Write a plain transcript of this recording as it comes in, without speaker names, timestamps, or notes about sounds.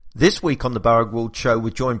This week on the Boag World Show, we're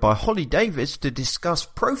joined by Holly Davis to discuss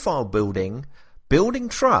profile building, building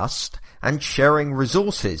trust, and sharing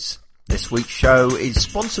resources. This week's show is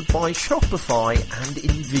sponsored by Shopify and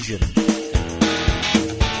InVision.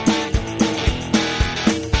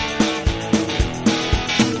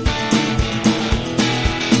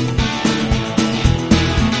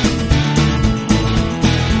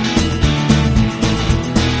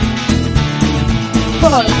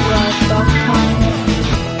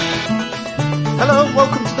 Hello and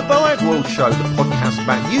welcome to the Boag World Show, the podcast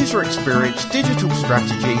about user experience, digital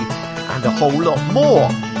strategy, and a whole lot more.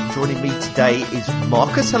 Joining me today is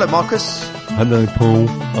Marcus. Hello, Marcus. Hello, Paul.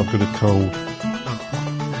 I've got a cold.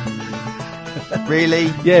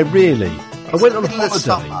 Really? Yeah, really. I went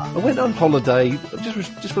on holiday.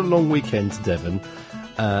 Just for a long weekend to Devon,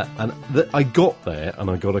 and I got there and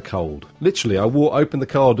I got a cold. Literally, I opened the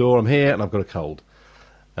car door. I'm here and I've got a cold.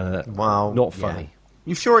 Wow. Not funny. Yeah.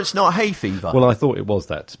 You sure it's not hay fever? Well, I thought it was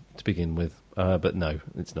that to begin with, but no,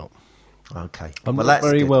 it's not. Okay. I'm not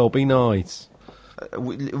very well. Be nice.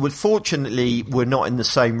 Fortunately, we're not in the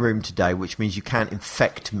same room today, which means you can't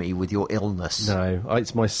infect me with your illness. No,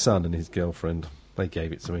 it's my son and his girlfriend. They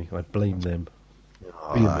gave it to me. I blame them.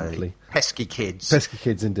 Vehemently. Pesky kids. Pesky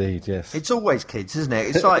kids indeed, yes. It's always kids, isn't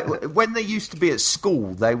it? It's like when they used to be at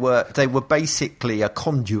school, they were basically a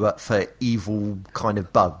conduit for evil kind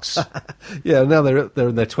of bugs. Yeah, now they're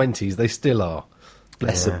in their 20s, they still are.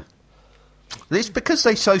 Bless them. It's because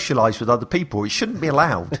they socialise with other people. It shouldn't be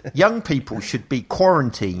allowed. Young people should be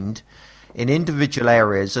quarantined in individual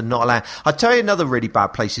areas and not allowed. I'll tell you another really bad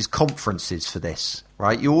place is conferences for this,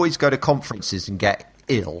 right? You always go to conferences and get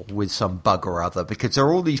ill with some bug or other because there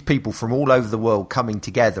are all these people from all over the world coming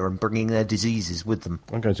together and bringing their diseases with them.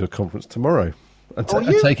 I'm going to a conference tomorrow and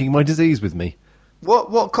taking my disease with me.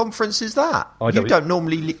 What conference is that? You don't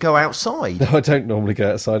normally go outside. No, I don't normally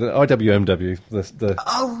go outside. IWMW.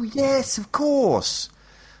 Oh, yes, of course.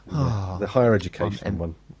 The higher education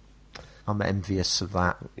one. I'm envious of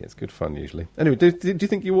that. Yeah, it's good fun usually. Anyway, do you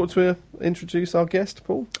think you ought to introduce our guest,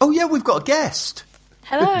 Paul? Oh, yeah, we've got a guest.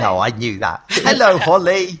 Hello. No, I knew that. Hello,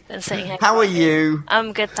 Holly. How are you?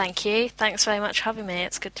 I'm good, thank you. Thanks very much for having me.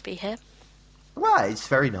 It's good to be here. Well, it's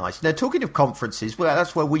very nice. Now, talking of conferences, well,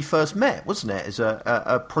 that's where we first met, wasn't it? As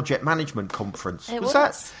a project management conference. It was.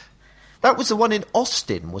 That was the one in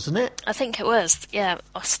Austin, wasn't it? I think it was. Yeah,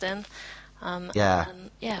 Austin. Yeah. And,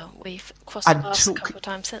 yeah, we've crossed paths a couple of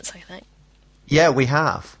times since, I think. Yeah, we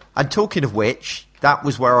have. And talking of which, that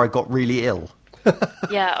was where I got really ill.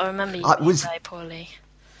 Yeah, I remember you being very poorly.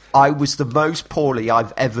 I was the most poorly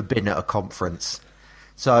I've ever been at a conference.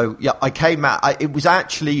 So, yeah, I came out. It was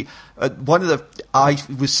actually I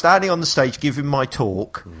was standing on the stage giving my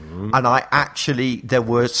talk, and there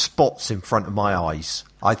were spots in front of my eyes.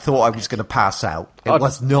 I thought I was going to pass out. It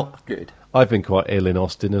was not good. I've been quite ill in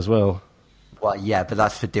Austin as well. Well, yeah, but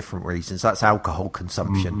that's for different reasons. That's alcohol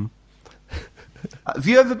consumption. Have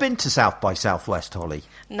you ever been to South by Southwest, Holly?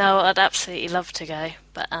 No, I'd absolutely love to go,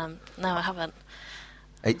 but no, I haven't.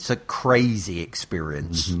 It's a crazy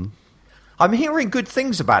experience. I'm hearing good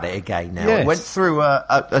things about it again now. Yes. I went through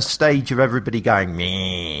a stage of everybody going,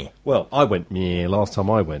 meh. Well, I went meh last time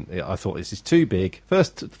I went. I thought this is too big.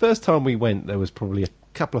 First time we went, there was probably a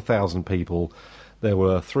couple of thousand people. There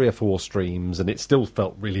were 3 or 4 streams, and it still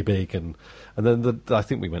felt really big. And then I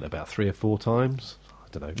think we went about 3 or 4 times. I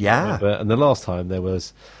don't know. Yeah. And the last time there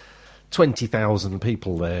was 20,000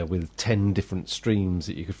 people there with 10 different streams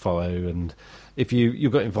that you could follow, and if you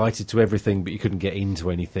got invited to everything but you couldn't get into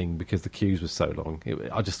anything because the queues were so long,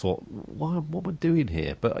 I just thought, what we're doing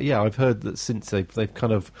here? But yeah, I've heard that since they've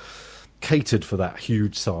kind of catered for that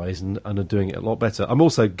huge size and are doing it a lot better. I'm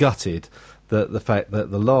also gutted that the fact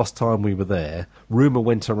that the last time we were there, rumour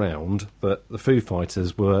went around that the Foo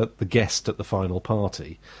Fighters were the guest at the final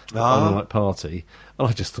party, the final night party, and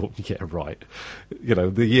I just thought, yeah, right. You know,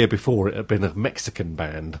 the year before it had been a Mexican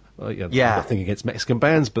band. Nothing against Mexican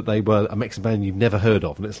bands, but they were a Mexican band you've never heard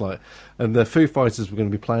of, and it's like, and the Foo Fighters were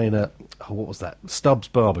going to be playing at, what was that, Stubbs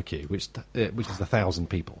Barbecue, which is 1,000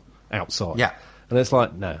 people outside. Yeah. And it's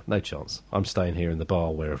like, no chance. I'm staying here in the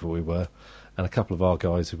bar wherever we were. And a couple of our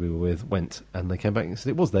guys who we were with went, and they came back and said,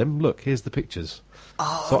 it was them. Look, here's the pictures.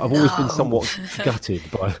 So I've always been somewhat gutted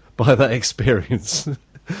by that experience.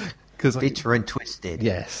 Bitter and twisted.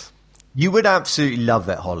 Yes. You would absolutely love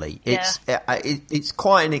it, Holly. Yeah. It's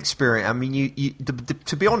quite an experience. I mean,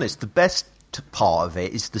 to be honest, the best part of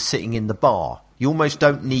it is the sitting in the bar. You almost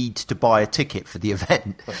don't need to buy a ticket for the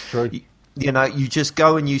event. That's true. You know, you just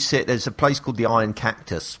go and you sit. There's a place called the Iron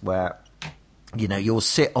Cactus where, you know, you'll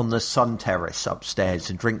sit on the sun terrace upstairs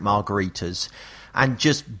and drink margaritas. and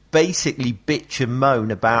just basically bitch and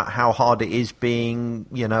moan about how hard it is being,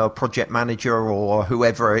 a project manager or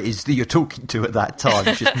whoever it is that you're talking to at that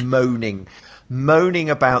time, just moaning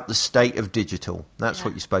about the state of digital. That's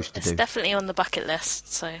what you're supposed to do. It's definitely on the bucket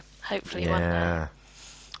list, so hopefully one day.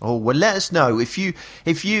 Oh, well, let us know. If you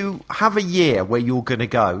have a year where you're going to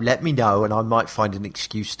go, let me know, and I might find an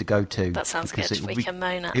excuse to go too. That sounds good. We can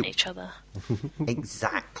moan at each other.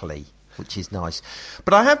 Exactly, which is nice.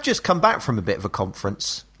 But I have just come back from a bit of a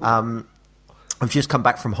conference. I've just come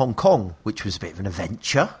back from Hong Kong, which was a bit of an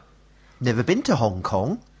adventure. Never been to Hong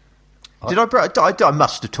Kong. I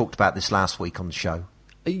must have talked about this last week on the show.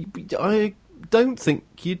 I don't think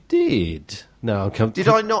you did. No, Did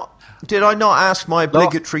I not ask my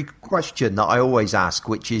obligatory question that I always ask,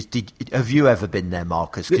 which is, have you ever been there,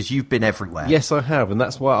 Marcus? Because you've been everywhere. Yes, I have, and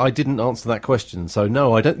that's why I didn't answer that question. So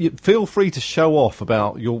no, I don't. Feel free to show off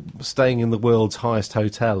about your staying in the world's highest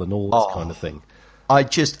hotel and all this kind of thing.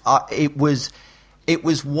 It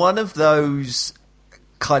was one of those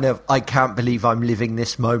kind of I can't believe I'm living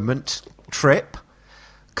this moment trip.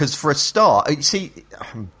 Because for a start,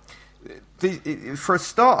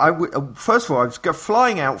 first of all, I was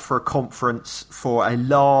flying out for a conference for a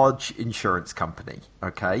large insurance company,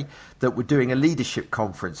 okay, that were doing a leadership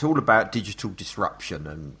conference all about digital disruption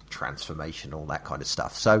and transformation, all that kind of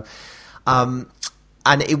stuff. So, and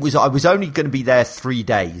I was only going to be there 3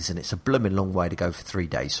 days, and it's a blooming long way to go for 3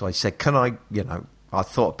 days. So I said, can I, I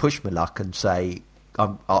thought I'd push my luck and say,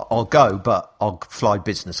 I'll go, but I'll fly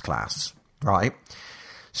business class, right?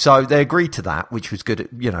 So they agreed to that, which was good,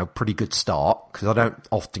 pretty good start, because I don't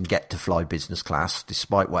often get to fly business class,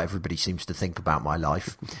 despite what everybody seems to think about my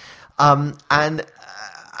life. And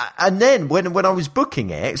then when I was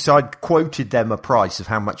booking it, so I'd quoted them a price of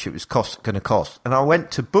how much it was going to cost, and I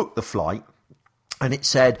went to book the flight, and it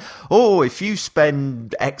said, if you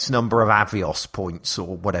spend X number of Avios points,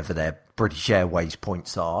 or whatever their British Airways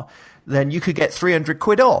points are, then you could get 300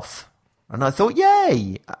 quid off. And I thought,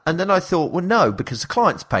 yay. And then I thought, well, no, because the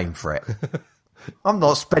client's paying for it. I'm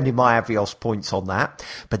not spending my Avios points on that.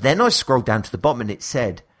 But then I scrolled down to the bottom and it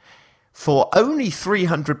said, for only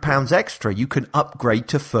 £300 extra, you can upgrade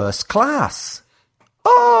to first class.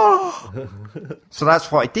 Oh! So that's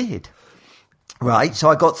what I did. Right. So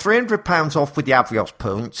I got £300 off with the Avios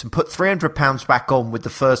points and put £300 back on with the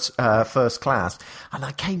first class. And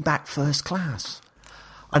I came back first class.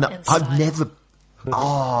 And I've never...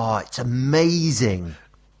 Oh, it's amazing.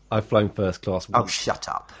 I've flown first class once. Oh, shut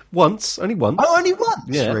up. Only once. Oh, only once?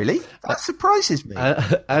 Yeah. Really? That surprises me.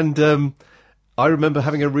 And I remember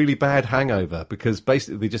having a really bad hangover because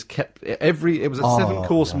basically they just kept... it was a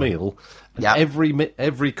 7-course meal, and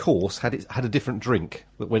every course had a different drink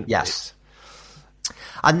that went with it.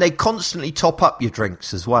 And they constantly top up your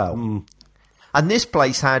drinks as well. Mm. And this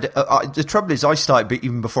place had... the trouble is I started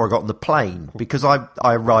even before I got on the plane because I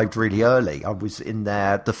arrived really early. I was in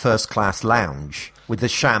the first class lounge with a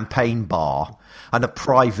champagne bar and a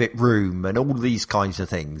private room and all these kinds of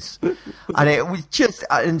things. And it was just...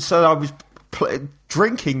 And so I was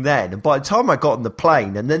drinking then. And by the time I got on the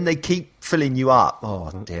plane, and then they keep filling you up.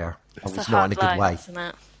 Oh, dear. I was not in a good way. Isn't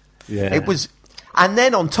it? Yeah. It was... And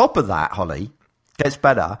then on top of that, Holly... gets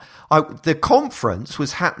better. The conference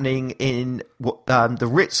was happening in the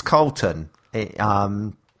Ritz-Carlton in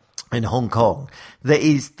Hong Kong. That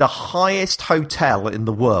is the highest hotel in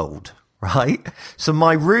the world, right? So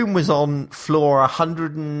my room was on floor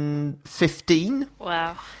 115.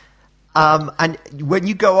 Wow. And when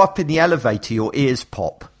you go up in the elevator, your ears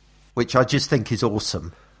pop, which I just think is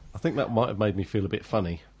awesome. I think that might have made me feel a bit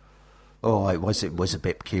funny. Oh, it was a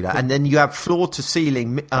bit peculiar. And then you have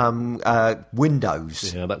floor-to-ceiling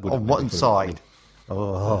windows on one side.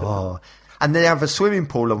 Oh. And then you have a swimming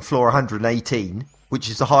pool on floor 118, which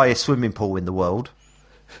is the highest swimming pool in the world.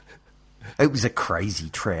 It was a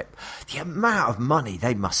crazy trip. The amount of money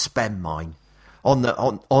they must spend, mine, on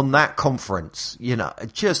that conference.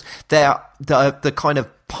 Just the kind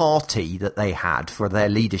of party that they had for their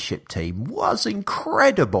leadership team was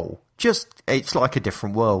incredible. It's like a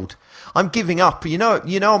different world. I'm giving up.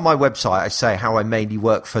 On my website I say how I mainly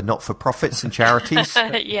work for not-for-profits and charities.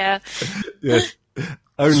 Yeah. Yes.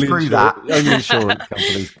 Screw that. Only insurance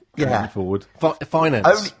companies going forward.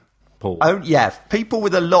 Finance. Paul. People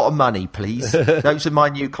with a lot of money, please. Those are my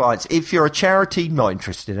new clients. If you're a charity, not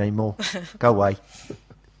interested anymore. Go away.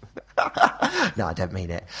 No, I don't mean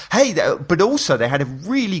it. Hey, but also they had a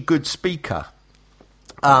really good speaker.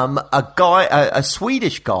 A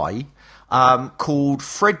Swedish guy called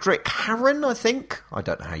Frederick Harron, I think. I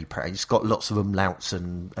don't know how you pronounce it. He's got lots of umlauts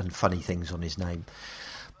and funny things on his name.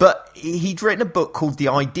 But he'd written a book called The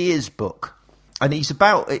Ideas Book. and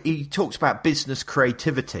he talks about business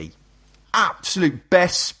creativity. Absolute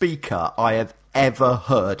best speaker I have ever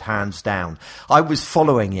heard, hands down. I was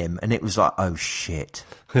following him, and it was like, oh shit.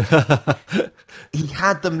 He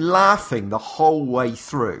had them laughing the whole way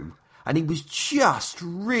through, and he was just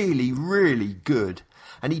really, really good.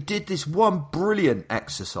 And he did this one brilliant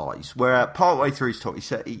exercise where partway through his talk, he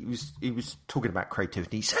said he was talking about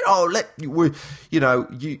creativity. He said, your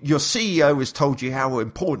CEO has told you how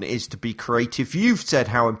important it is to be creative. You've said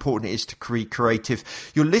how important it is to be creative.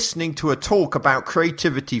 You're listening to a talk about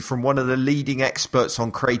creativity from one of the leading experts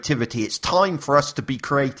on creativity. It's time for us to be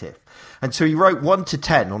creative. And so he wrote 1 to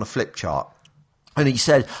 10 on a flip chart. And he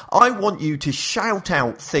said, I want you to shout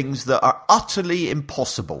out things that are utterly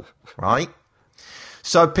impossible, right?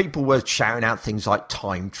 So people were shouting out things like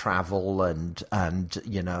time travel and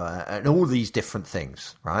all these different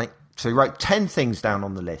things, right? So he wrote 10 things down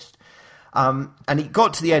on the list. And he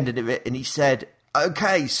got to the end of it and he said,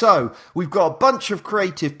 okay, so we've got a bunch of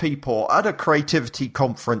creative people at a creativity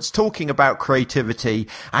conference talking about creativity,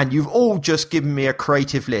 and you've all just given me a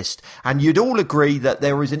creative list, and you'd all agree that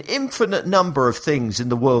there is an infinite number of things in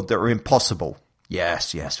the world that are impossible.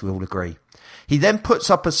 Yes, we all agree. He then puts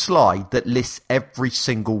up a slide that lists every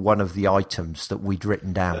single one of the items that we'd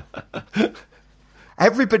written down.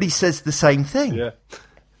 Everybody says the same thing. Yeah.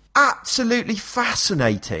 Absolutely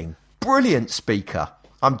fascinating. Brilliant speaker.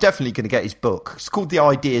 I'm definitely going to get his book. It's called The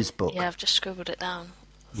Ideas Book. Yeah, I've just scribbled it down.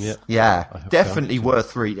 Yeah, definitely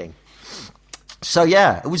worth reading. So,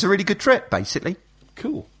 yeah, it was a really good trip, basically.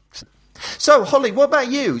 Cool. So, Holly, what about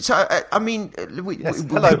you? So,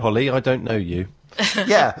 Hello, Holly. I don't know you.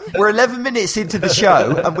 Yeah, we're 11 minutes into the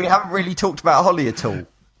show and we haven't really talked about Holly at all.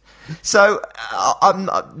 So,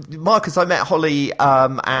 Marcus, I met Holly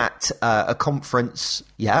at a conference,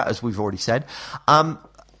 as we've already said.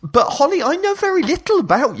 But Holly, I know very little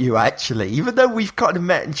about you, actually, even though we've kind of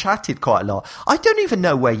met and chatted quite a lot. I don't even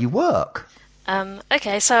know where you work.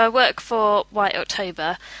 Okay, so I work for White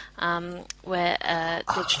October. We're a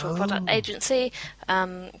digital product agency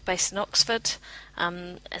based in Oxford.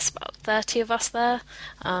 It's about 30 of us there.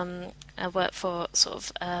 I work for sort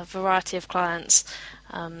of a variety of clients,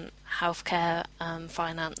 healthcare,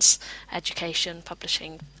 finance, education,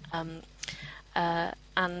 publishing. And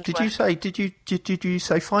did you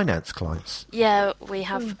say finance clients? Yeah, we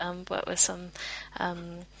have worked with some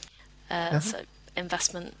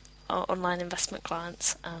investment. Online investment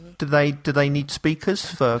clients. Do they need speakers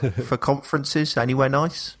for conferences? Anywhere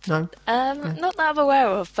nice? No. Not that I'm aware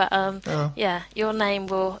of, but yeah, your name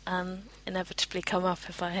will inevitably come up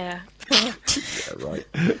if I hear. Yeah, right.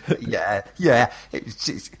 Yeah.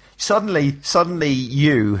 It's suddenly,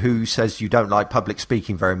 you who says you don't like public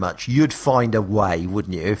speaking very much, you'd find a way,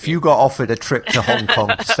 wouldn't you? If you got offered a trip to Hong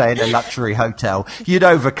Kong to stay in a luxury hotel, you'd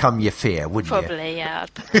overcome your fear, wouldn't you? Probably, yeah.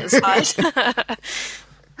 I'd put it aside.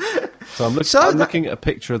 So I'm looking at a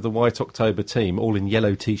picture of the White October team, all in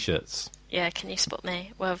yellow T-shirts. Yeah, can you spot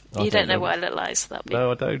me? Well, you don't know what I look like, so that'd be No,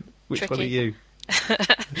 I don't. Which tricky. one are you?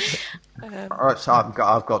 All right, so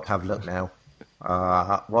I've got to have a look now.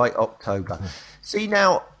 White October. See,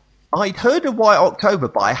 now, I'd heard of White October,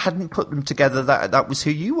 but I hadn't put them together that was who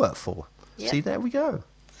you work for. Yep. See, there we go.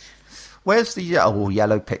 Where's the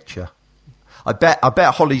yellow picture? I bet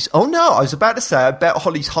Holly's... Oh, no, I was about to say, I bet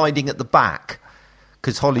Holly's hiding at the back.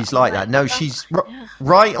 Because Holly's like that. No, she's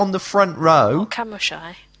right on the front row. Camera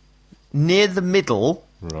shy. Near the middle.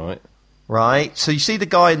 Right. So you see the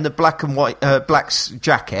guy in the black and white, black's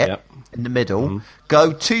jacket in the middle. Mm-hmm.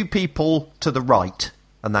 Go 2 people to the right,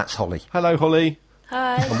 and that's Holly. Hello, Holly.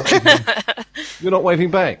 Hi. You're not waving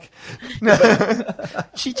back.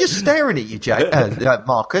 She's just staring at you,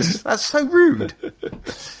 Marcus. That's so rude.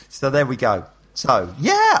 So there we go. So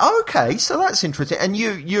okay. So that's interesting. And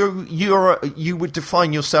you would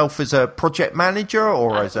define yourself as a project manager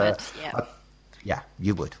or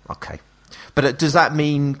you would. Okay. But does that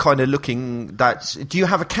mean kind of looking do you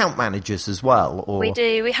have account managers as well? Or? We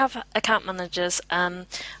do. We have account managers,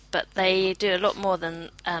 but they do a lot more than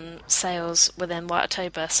sales within White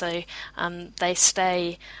October. So they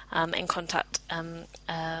stay in contact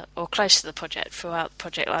or close to the project throughout the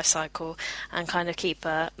project life cycle and kind of keep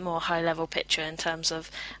a more high-level picture in terms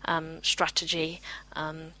of strategy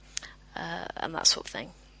and that sort of thing.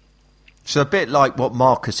 So a bit like what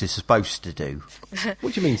Marcus is supposed to do.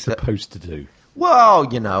 What do you mean supposed to do? Well,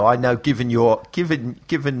 I know given an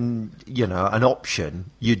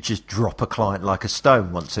option, you'd just drop a client like a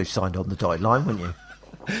stone once they've signed on the dotted line, wouldn't you?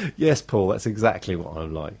 Yes, Paul, that's exactly what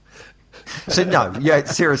I'm like. So no,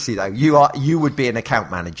 seriously though, you would be an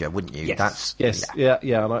account manager, wouldn't you? Yes.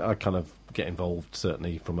 And I kind of get involved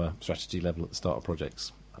certainly from a strategy level at the start of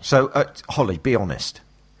projects. So, Holly, be honest.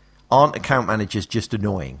 Aren't account managers just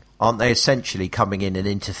annoying? Aren't they essentially coming in and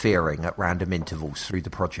interfering at random intervals through the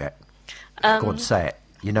project? Go on, say it.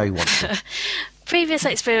 You know you want to. Previous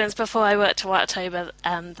experience before I worked at White October,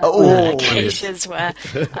 there were occasions where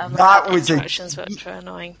instructions were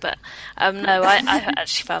annoying. But no, I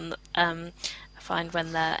actually find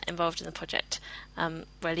when they're involved in the project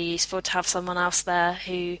really useful to have someone else there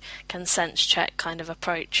who can sense check kind of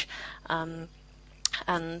approach.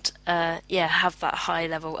 And have that high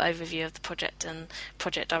level overview of the project and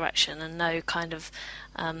project direction, and know kind of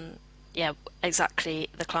exactly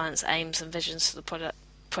the client's aims and visions for the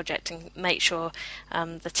project, and make sure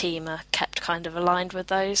the team are kept kind of aligned with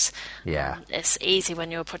those. It's easy when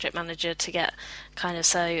you're a project manager to get kind of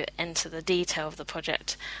so into the detail of the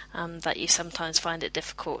project that you sometimes find it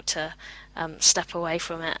difficult to step away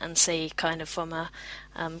from it and see kind of from a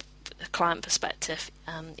client perspective,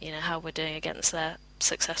 how we're doing against their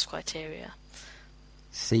success criteria.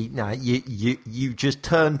 See, now you just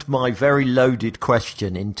turned my very loaded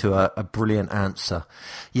question into a brilliant answer.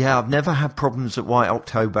 Yeah, I've never had problems at White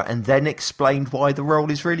October, and then explained why the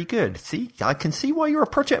role is really good. See, I can see why you're a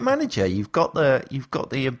project manager. You've got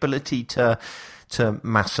the ability to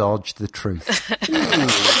massage the truth.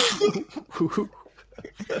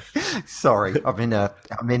 Sorry,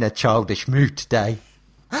 I'm in a childish mood today.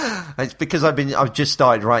 It's because I've just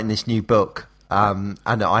started writing this new book, and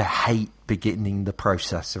I hate beginning the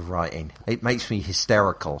process of writing. It makes me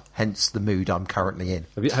hysterical, hence the mood I'm currently in.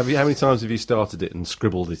 How many times have you started it and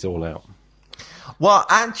scribbled it all out? Well,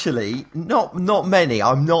 actually, not many.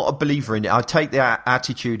 I'm not a believer in it. I take the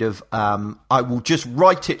attitude of I will just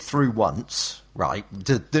write it through once, right?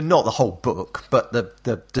 Not the whole book, but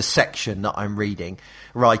the section that I'm writing,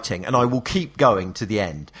 and I will keep going to the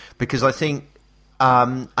end, because I think.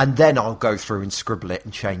 And then I'll go through and scribble it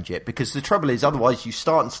and change it, because the trouble is otherwise you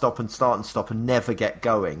start and stop and never get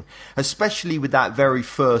going, especially with that very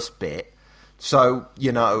first bit. So,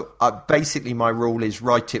 basically my rule is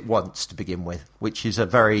write it once to begin with, which is a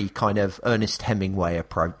very kind of Ernest Hemingway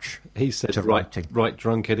approach. He said to writing. Write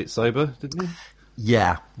drunk, edit sober, didn't he?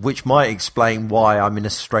 Yeah, which might explain why I'm in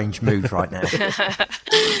a strange mood right now.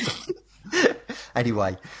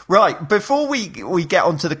 Anyway, right, before we get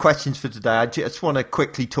on to the questions for today, I just want to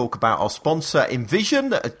quickly talk about our sponsor, InVision,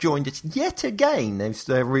 that have joined us yet again.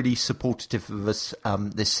 They're really supportive of us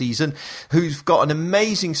this season, who's got an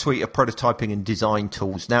amazing suite of prototyping and design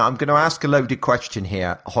tools. Now, I'm going to ask a loaded question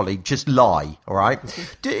here, Holly. Just lie, all right?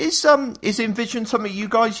 Is InVision something you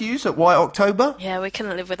guys use at White October? Yeah, we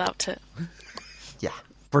couldn't live without it. Yeah,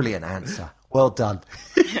 brilliant answer. Well done.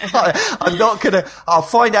 I'm not going to... I'll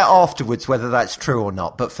find out afterwards whether that's true or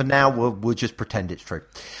not, but for now we'll just pretend it's true.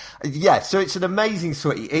 Yeah, so it's an amazing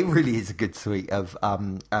suite. It really is a good suite of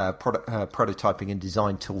prototyping and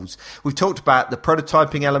design tools. We've talked about the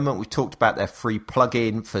prototyping element. We've talked about their free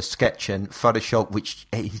plugin for Sketch and Photoshop, which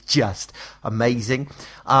is just amazing.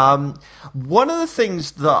 One of the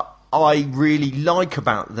things that I really like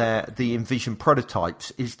about the InVision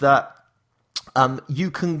prototypes is that you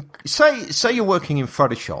can say you're working in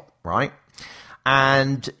Photoshop, right?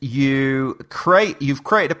 And you've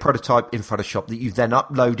created a prototype in Photoshop that you've then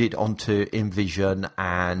uploaded onto InVision,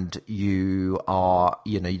 and your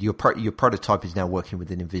prototype is now working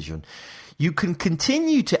within InVision. You can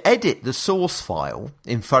continue to edit the source file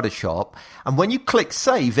in Photoshop, and when you click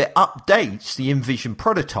save, it updates the InVision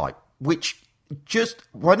prototype, which just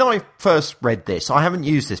when I first read this, I haven't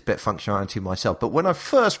used this bit of functionality myself, but when I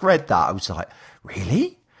first read that, I was like,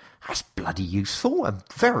 really? That's bloody useful and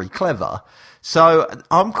very clever. So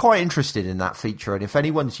I'm quite interested in that feature, and if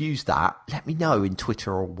anyone's used that, let me know in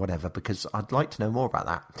Twitter or whatever, because I'd like to know more about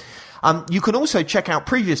that. You can also check out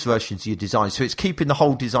previous versions of your design, so it's keeping the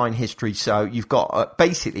whole design history, so you've got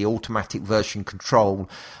basically automatic version control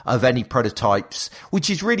of any prototypes,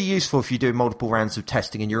 which is really useful if you're doing multiple rounds of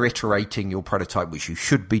testing and you're iterating your prototype, which you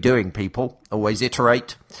should be doing, people. Always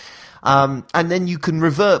iterate. And then you can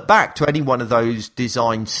revert back to any one of those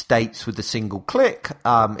design states with a single click,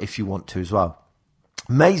 if you want to as well.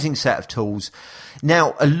 Amazing set of tools.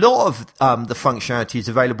 Now, a lot of the functionality is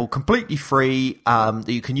available completely free, that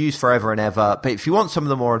you can use forever and ever. But if you want some of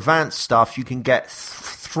the more advanced stuff, you can get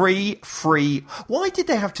 3 free. Why did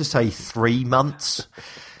they have to say 3 months?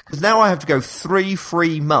 Because now I have to go 3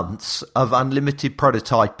 free months of unlimited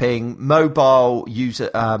prototyping, mobile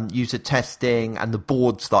user testing, and the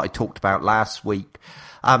boards that I talked about last week.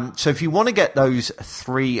 So if you want to get those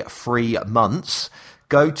 3 free months,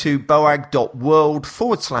 go to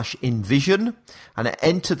boag.world/InVision and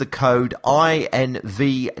enter the code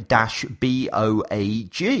INV-BOAG.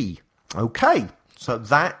 Okay, so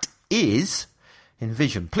that is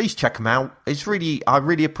Envision. Please check them out. I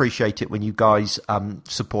really appreciate it when you guys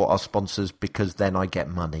support our sponsors, because then I get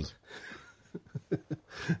money.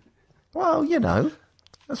 Well,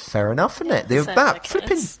 that's fair enough, isn't it?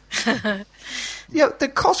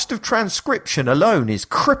 The cost of transcription alone is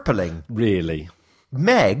crippling. Really?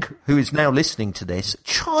 Meg, who is now listening to this,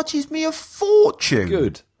 charges me a fortune.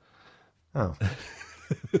 Good. Oh.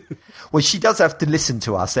 Well, she does have to listen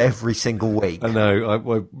to us every single week. I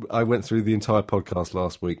know. I went through the entire podcast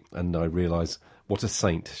last week and I realised what a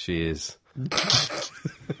saint she is.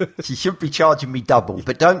 She should be charging me double,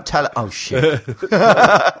 but don't tell her. Oh, shit.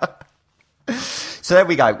 So there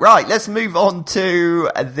we go. Right, let's move on to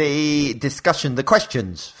the discussion, the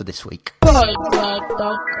questions for this week.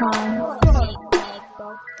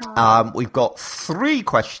 We've got 3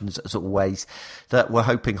 questions, as always, that we're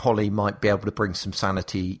hoping Holly might be able to bring some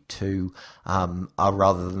sanity to,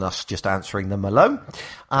 rather than us just answering them alone.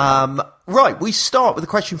 Right, we start with a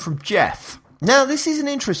question from Jeff. Now, this is an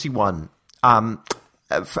interesting one from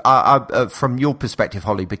your perspective,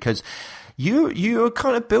 Holly, because you are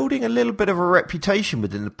kind of building a little bit of a reputation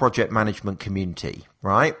within the project management community,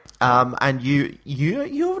 right? And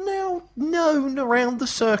you're now known around the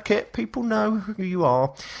circuit. People know who you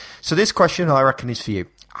are. So this question, I reckon, is for you.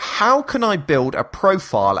 How can I build a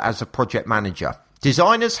profile as a project manager?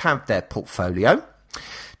 Designers have their portfolio.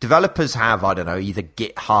 Developers have, I don't know, either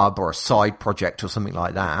GitHub or a side project or something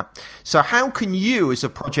like that. So how can you, as a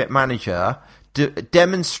project manager,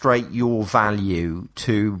 demonstrate your value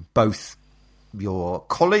to both your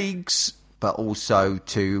colleagues, but also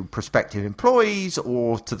to prospective employees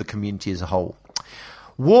or to the community as a whole?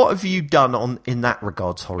 What have you done in that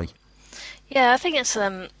regards, Holly? Yeah, I think it's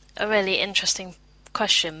a really interesting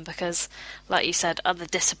question because, like you said, other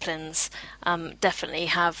disciplines definitely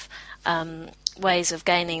have ways of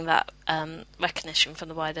gaining that recognition from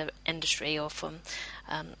the wider industry or from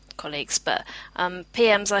colleagues. But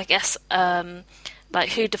PMs, I guess,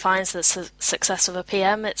 like who defines the success of a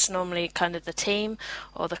PM? It's normally kind of the team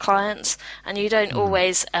or the clients, and you don't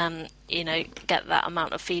always, get that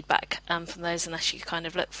amount of feedback from those unless you kind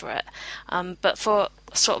of look for it. But for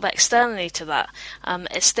sort of externally to that,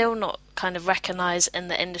 it's still not kind of recognised in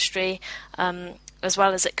the industry as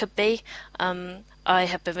well as it could be. I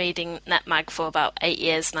have been reading NetMag for about 8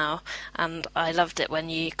 years now, and I loved it when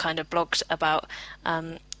you kind of blogged about,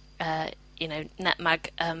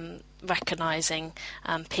 NetMag recognising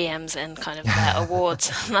PMs in kind of their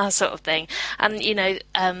awards and that sort of thing. And,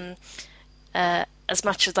 as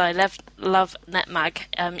much as I love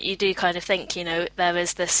NetMag, you do kind of think, there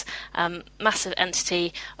is this massive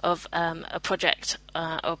entity of a project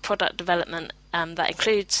or product development that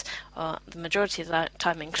includes, or the majority of the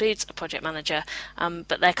time includes, a project manager,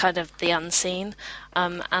 but they're kind of the unseen.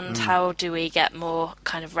 How do we get more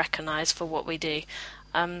kind of recognised for what we do?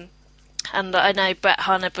 And I know Brett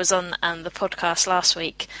Harneb was on the podcast last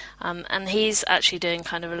week, and he's actually doing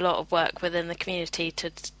kind of a lot of work within the community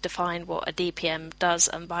to define what a DPM does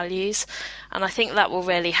and values. And I think that will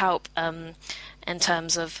really help in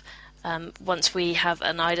terms of once we have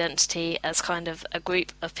an identity as kind of a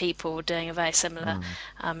group of people doing a very similar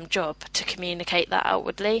job, to communicate that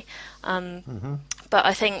outwardly. But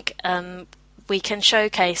I think we can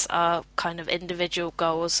showcase our kind of individual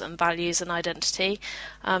goals and values and identity.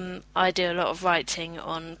 I do a lot of writing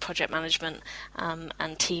on project management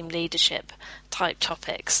and team leadership type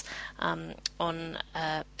topics on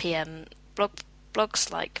PM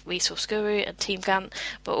blogs like Resource Guru and Team Gantt,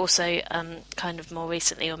 but also kind of more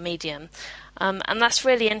recently on Medium. And that's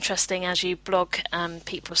really interesting as you blog,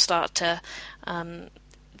 people start to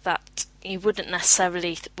that you wouldn't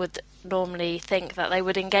necessarily would normally think that they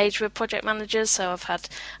would engage with project managers. So I've had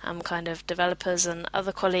kind of developers and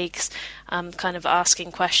other colleagues kind of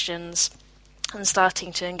asking questions and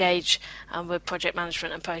starting to engage with project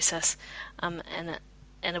management and process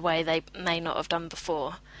in a way they may not have done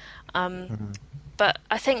before. But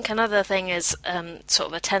I think another thing is sort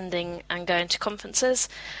of attending and going to conferences.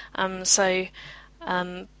 So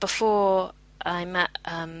before I met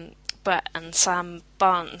Brett and Sam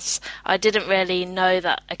Barnes, I didn't really know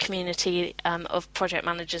that a community of project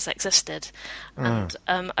managers existed. And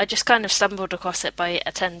I just kind of stumbled across it by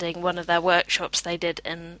attending one of their workshops they did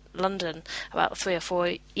in London about 3 or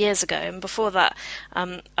 4 years ago. And before that,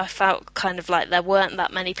 I felt kind of like there weren't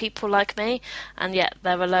that many people like me, and yet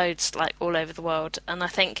there were loads like all over the world. And I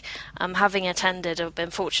think having attended, I've been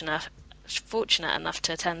fortunate enough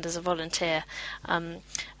to attend as a volunteer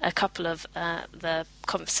a couple of the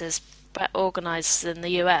conferences Brett organises in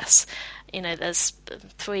the US, there's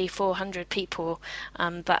 300-400 people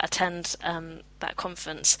that attend that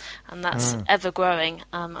conference, and that's ever growing.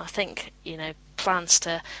 I think plans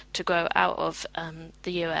to grow out of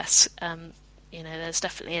the US. There's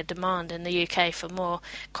definitely a demand in the UK for more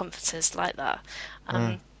conferences like that.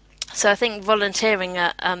 So I think volunteering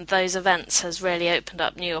at those events has really opened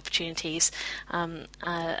up new opportunities and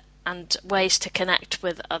ways to connect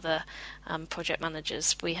with other project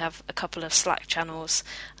managers. We have a couple of Slack channels,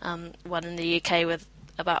 one in the UK with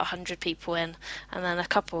about 100 people in, and then a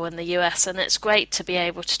couple in the US, and it's great to be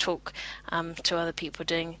able to talk to other people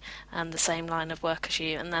doing the same line of work as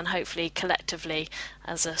you, and then hopefully collectively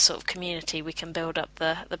as a sort of community we can build up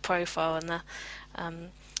the profile and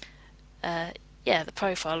the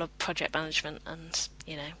profile of project management, and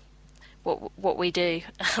what we do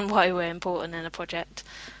and why we're important in a project.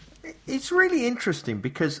 It's really interesting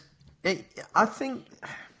because I think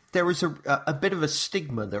there is a bit of a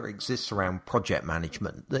stigma that exists around project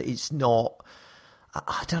management, that it's not,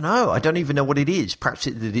 I don't know, I don't even know what it is. Perhaps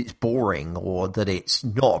that it's boring, or that it's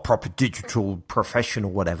not a proper digital profession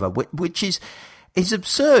or whatever, which is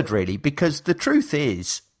absurd, really, because the truth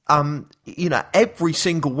is, every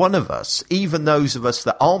single one of us, even those of us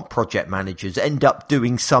that aren't project managers, end up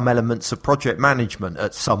doing some elements of project management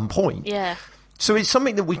at some point. Yeah. So it's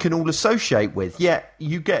something that we can all associate with. Yet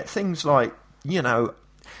you get things like,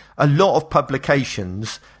 a lot of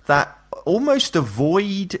publications that almost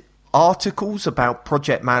avoid articles about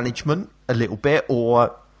project management a little bit,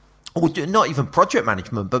 or not even project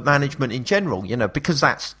management, but management in general, because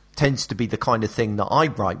that tends to be the kind of thing that I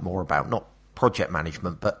write more about, not project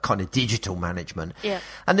management, but kind of digital management. Yeah.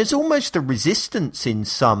 And there's almost a resistance in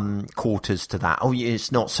some quarters to that. Oh,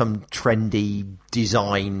 it's not some trendy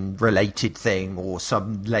design related thing or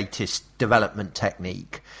some latest development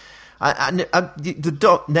technique. And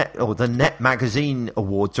the .NET or the Net Magazine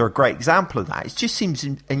Awards are a great example of that. It just seems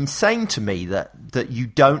insane to me that you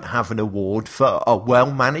don't have an award for a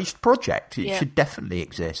well-managed project. It should definitely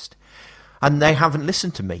exist. And they haven't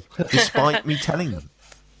listened to me, despite me telling them.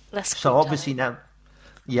 So obviously now,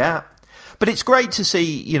 yeah. But it's great to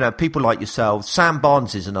see, people like yourselves. Sam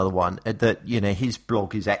Barnes is another one that, his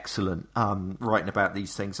blog is excellent, writing about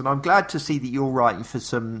these things. And I'm glad to see that you're writing for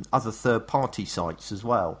some other third-party sites as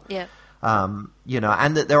well. Yeah. And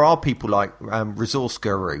that there are people like Resource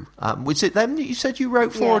Guru. Was it them that you said you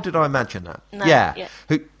wrote for, or did I imagine that? No, yeah.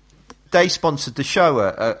 They sponsored the show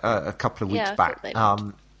a couple of weeks back.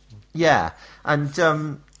 Yeah.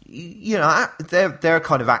 And... they're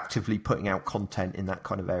kind of actively putting out content in that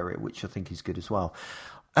kind of area, which I think is good as well.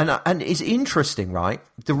 And it's interesting, right?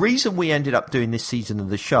 The reason we ended up doing this season of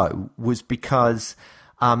the show was because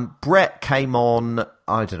Brett came on,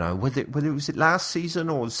 I don't know, whether it was last season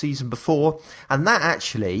or the season before, and that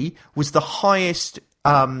actually was the highest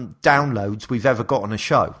downloads we've ever got on a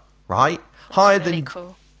show, right? That's higher really than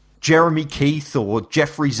cool. Jeremy Keith or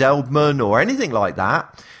Jeffrey Zeldman or anything like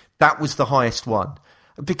that. That was the highest one.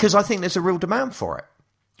 Because I think there's a real demand for it.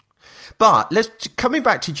 But coming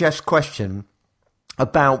back to Jeff's question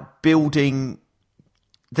about building,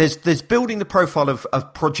 there's building the profile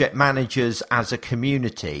of project managers as a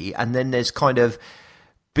community, and then there's kind of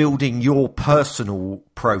building your personal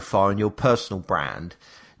profile and your personal brand.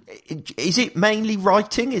 Is it mainly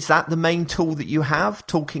writing? Is that the main tool that you have,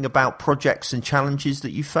 talking about projects and challenges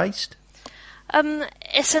that you faced?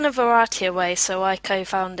 It's in a variety of ways. So I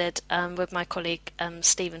co-founded with my colleague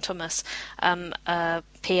Stephen Thomas a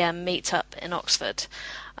PM meetup in Oxford.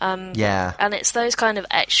 And it's those kind of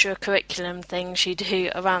extra curriculum things you do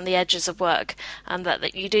around the edges of work, and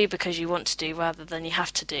that you do because you want to do rather than you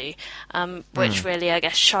have to do, which really, I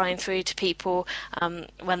guess, shine through to people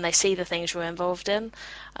when they see the things we're involved in.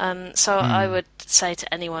 So I would say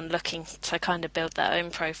to anyone looking to kind of build their own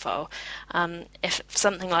profile, if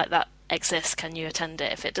something like that exists, can you attend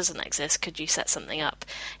it? If it doesn't exist, could you set something up?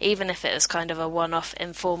 Even if it is kind of a one-off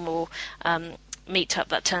informal meetup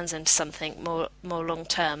that turns into something more long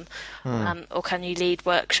term, or can you lead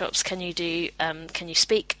workshops? Can you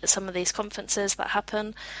speak at some of these conferences that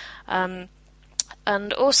happen? And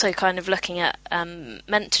also kind of looking at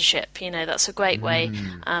mentorship. That's a great way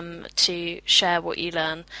to share what you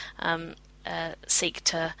learn. Seek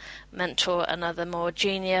to mentor another more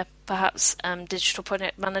junior, perhaps digital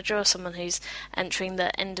project manager or someone who's entering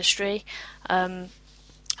the industry.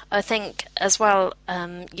 I think as well,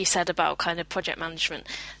 you said about kind of project management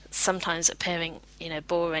sometimes appearing,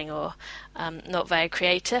 boring or not very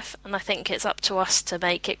creative, and I think it's up to us to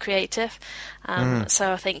make it creative.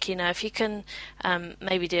 So I think, if you can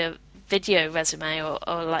maybe do a video resume,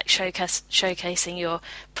 or like showcasing your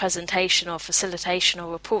presentation or facilitation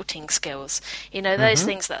or reporting skills. Those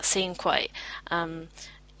things that seem quite,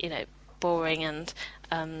 boring and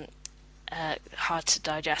hard to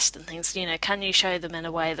digest and things. Can you show them in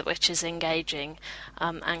a way which is engaging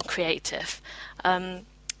and creative?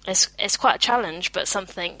 It's quite a challenge, but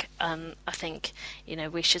something I think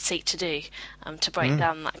we should seek to do to break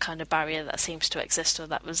down that kind of barrier that seems to exist, or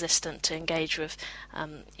that resistance to engage with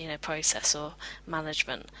process or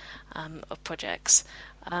management of projects.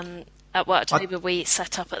 At Worktober, we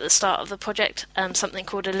set up at the start of the project something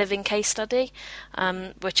called a living case study,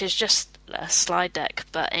 which is just a slide deck,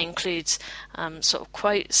 but it includes sort of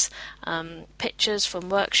quotes, pictures from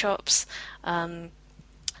workshops,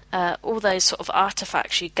 all those sort of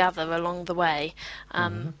artifacts you gather along the way.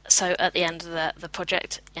 So at the end of the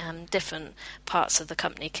project, different parts of the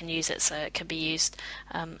company can use it. So it can be used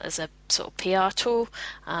as a sort of PR tool.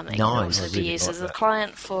 It can also be used as a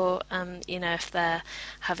client for, if they're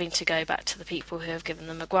having to go back to the people who have given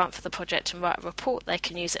them a grant for the project and write a report, they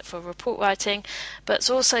can use it for report writing. But it's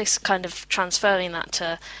also kind of transferring that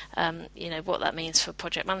to, what that means for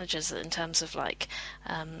project managers in terms of like,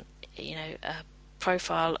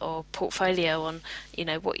 profile or portfolio on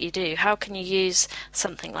what you do. How can you use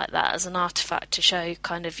something like that as an artifact to show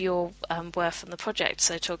kind of your worth on the project?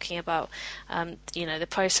 So talking about the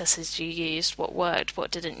processes you used, what worked,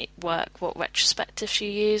 what didn't work, what retrospectives you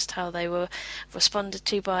used, how they were responded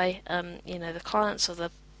to by the clients or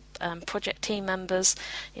the project team members,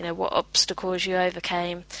 what obstacles you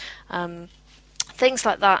overcame, things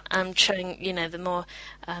like that, showing the more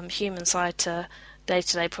human side to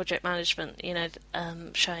day-to-day project management,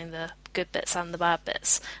 showing the good bits and the bad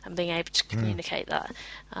bits, and being able to communicate that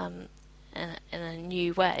in a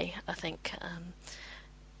new way. I think,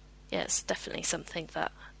 it's definitely something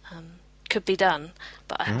that could be done,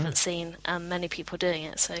 but I haven't seen many people doing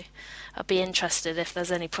it. So I'd be interested if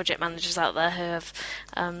there's any project managers out there who have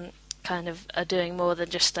kind of are doing more than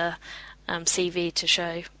just a CV to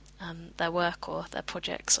show their work or their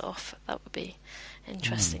projects off. That would be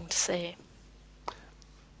interesting to see.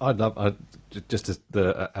 The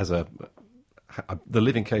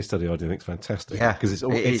living case study idea I think is fantastic. Yeah, because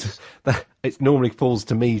it normally falls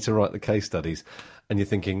to me to write the case studies, and you're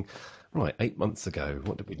thinking, right, 8 months ago,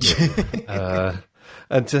 what did we do?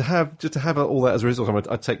 And to have all that as a result,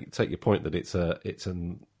 I take your point that it's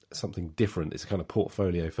something different. It's a kind of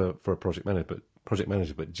portfolio for a project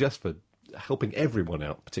manager, but just for helping everyone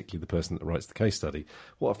out, particularly the person that writes the case study.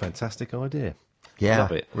 What a fantastic idea! Yeah,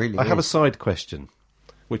 love it. Really, I have a side question,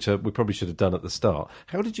 which we probably should have done at the start.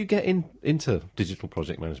 How did you get into digital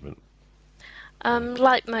project management?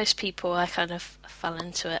 Like most people, I kind of fell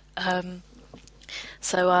into it.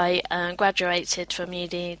 So I graduated from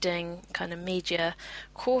uni doing kind of media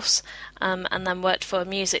course, and then worked for a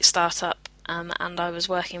music startup. And I was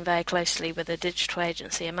working very closely with a digital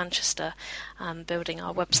agency in Manchester, building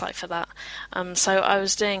our website for that. So I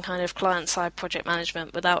was doing kind of client-side project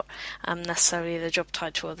management without necessarily the job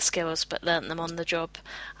title or the skills, but learnt them on the job.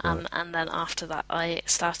 And then after that, I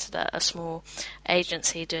started at a small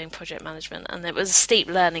agency doing project management, and it was a steep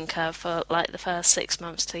learning curve for like the first 6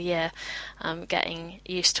 months to a year, getting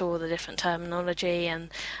used to all the different terminology and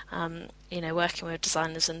working with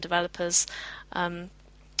designers and developers.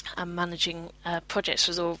 And managing projects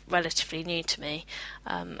was all relatively new to me,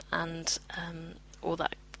 and all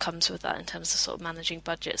that comes with that in terms of sort of managing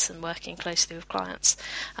budgets and working closely with clients.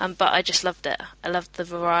 But I just loved it. I loved the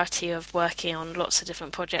variety of working on lots of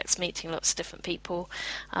different projects, meeting lots of different people,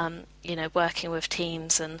 working with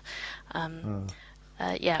teams, and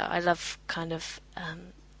I love kind of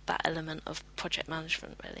that element of project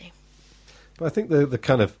management, really. But I think the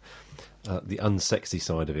kind of the unsexy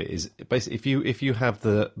side of it is basically if you have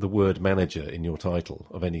the word manager in your title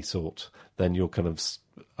of any sort, then you're kind of,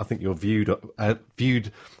 I think you're viewed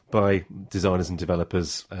by designers and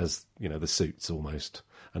developers as the suits almost.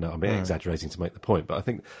 And I'm exaggerating to make the point, but I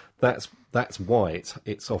think that's why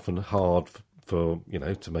it's often hard for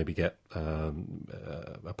to maybe get a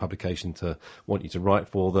publication to want you to write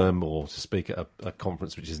for them or to speak at a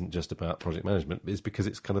conference which isn't just about project management, is because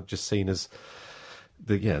it's kind of just seen as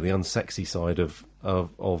the unsexy side of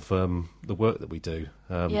the work that we do.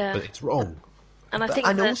 But it's wrong. And I think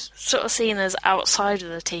they're sort of seen as outside of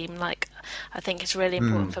the team. Like, I think it's really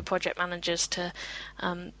important for project managers to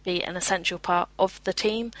be an essential part of the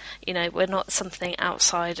team. You know, we're not something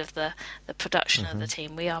outside of the production of the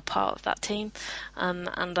team. We are part of that team.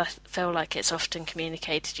 And I feel like it's often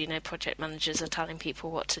communicated, you know, project managers are telling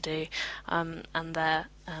people what to do, and they're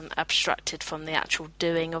abstracted from the actual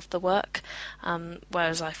doing of the work.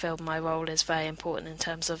 Whereas I feel my role is very important in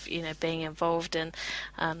terms of, you know, being involved in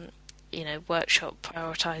you know, workshop,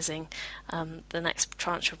 prioritising the next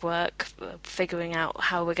tranche of work, figuring out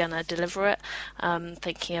how we're going to deliver it,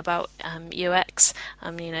 thinking about UX.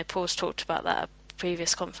 You know, Paul's talked about that at a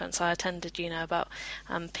previous conference I attended, you know, about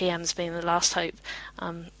PMs being the last hope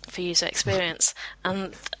for user experience.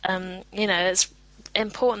 And, you know, it's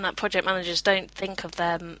important that project managers don't think of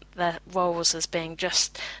their roles as being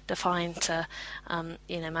just defined to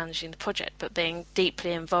you know, managing the project, but being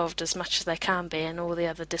deeply involved as much as they can be in all the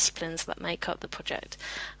other disciplines that make up the project.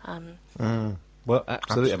 Well,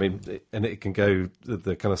 absolutely. I mean, and it can go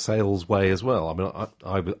the kind of sales way as well. I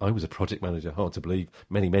mean, I was a project manager, hard to believe,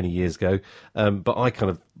 many years ago, but I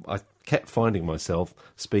kept finding myself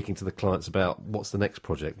speaking to the clients about what's the next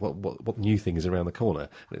project, what new thing is around the corner.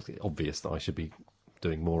 And it's obvious that I should be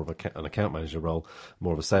doing more of an account manager role,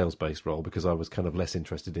 more of a sales-based role, because I was kind of less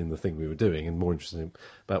interested in the thing we were doing and more interested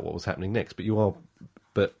about what was happening next.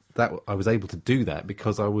 But I was able to do that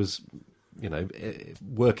because I was, you know,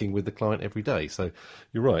 working with the client every day. So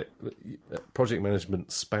you're right. Project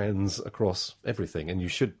management spans across everything, and you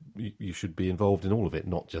should be involved in all of it,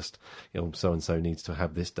 not just, you know, so and so needs to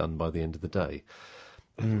have this done by the end of the day.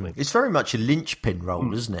 It's very much a linchpin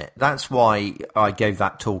role, isn't it? That's why I gave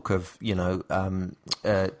that talk of, you know,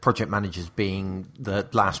 project managers being the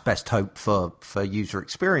last best hope for user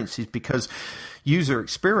experiences, because user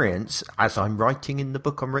experience, as I'm writing in the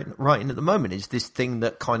book I'm writing at the moment, is this thing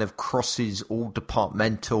that kind of crosses all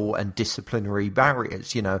departmental and disciplinary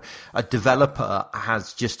barriers. You know, a developer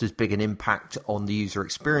has just as big an impact on the user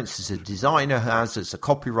experience as a designer has, as a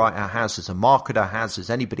copywriter has, as a marketer has, as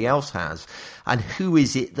anybody else has. And who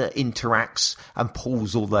is it that interacts and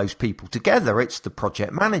pulls all those people together? It's the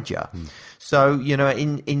project manager. So, you know,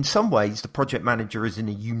 in some ways, the project manager is in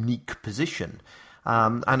a unique position.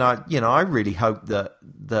 And I really hope that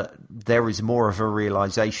there is more of a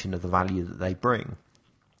realization of the value that they bring.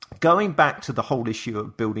 Going back to the whole issue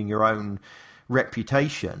of building your own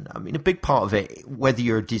reputation, I mean, a big part of it, whether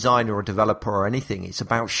you're a designer or developer or anything, it's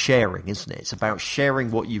about sharing, isn't it? It's about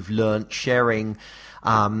sharing what you've learned, sharing,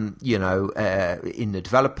 in the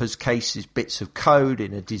developer's case is bits of code,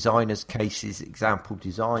 in a designer's case is example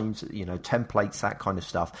designs, you know, templates, that kind of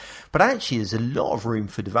stuff. But actually there's a lot of room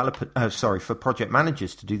for for project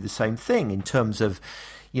managers to do the same thing in terms of,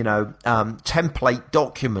 you know, template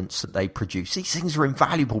documents that they produce. These things are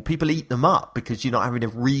invaluable. People eat them up because you're not having to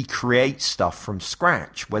recreate stuff from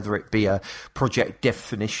scratch, whether it be a project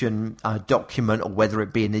definition document or whether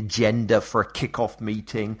it be an agenda for a kickoff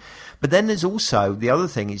meeting. But then there's also the other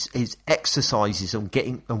thing is exercises on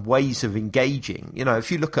getting and ways of engaging. You know,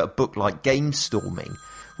 if you look at a book like Game Storming,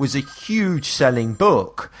 was a huge selling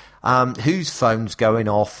book. Whose phone's going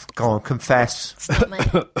off? Go on, confess. It's not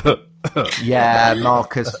me. Yeah,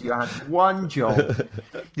 Marcus, you had one job.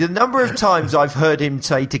 The number of times I've heard him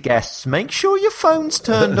say to guests, make sure your phone's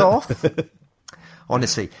turned off.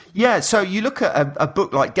 Honestly. Yeah, so you look at a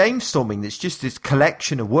book like Game Storming that's just this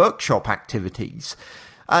collection of workshop activities.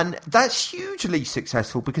 And that's hugely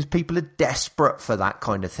successful because people are desperate for that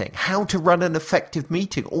kind of thing. How to run an effective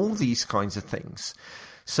meeting, all these kinds of things.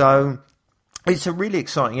 So it's a really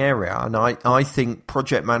exciting area. And I think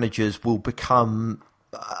project managers will become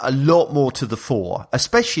a lot more to the fore,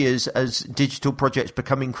 especially as digital projects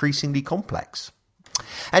become increasingly complex.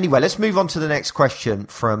 Anyway, let's move on to the next question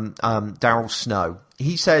from Daryl Snow.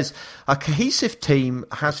 He says, a cohesive team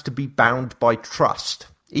has to be bound by trust.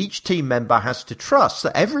 Each team member has to trust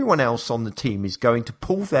that everyone else on the team is going to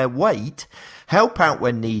pull their weight, help out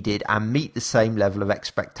when needed, and meet the same level of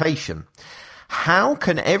expectation. How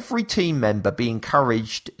can every team member be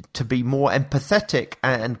encouraged to be more empathetic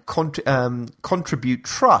and contribute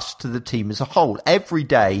trust to the team as a whole every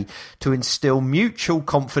day to instill mutual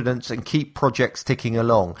confidence and keep projects ticking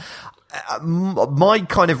along? My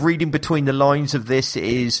kind of reading between the lines of this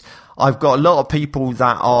is I've got a lot of people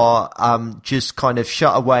that are just kind of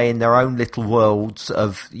shut away in their own little worlds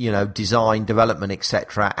of, you know, design, development,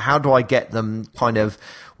 etc. How do I get them kind of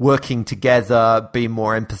working together, being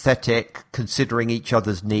more empathetic, considering each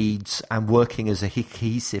other's needs, and working as a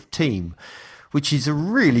cohesive team? Which is a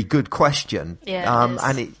really good question. Yeah,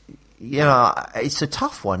 and it's a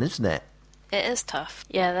tough one, isn't it? It is tough.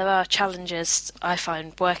 Yeah, there are challenges I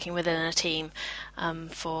find working within a team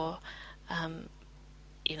for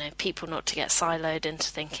people not to get siloed into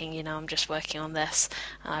thinking, I'm just working on this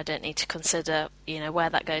and I don't need to consider, where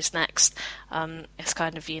that goes next. It's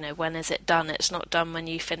kind of, when is it done? It's not done when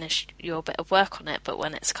you finish your bit of work on it, but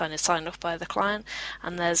when it's kind of signed off by the client.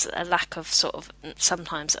 And there's a lack of sort of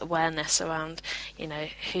sometimes awareness around,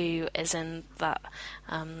 who is in that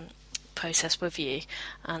process with you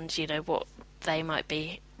and, what they might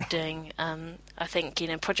be doing. I think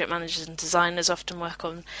project managers and designers often work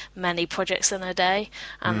on many projects in a day,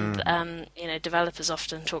 and developers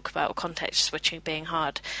often talk about context switching being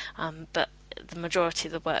hard, but the majority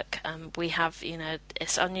of the work we have,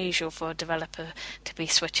 it's unusual for a developer to be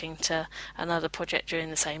switching to another project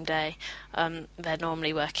during the same day. They're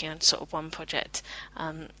normally working on sort of one project,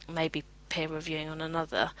 maybe peer reviewing on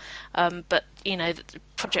another, but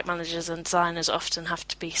project managers and designers often have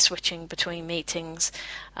to be switching between meetings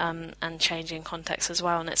and changing context as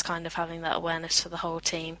well, and it's kind of having that awareness for the whole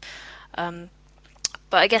team.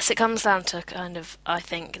 But I guess it comes down to kind of, I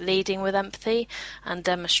think, leading with empathy and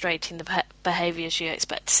demonstrating the behaviours you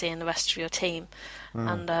expect to see in the rest of your team.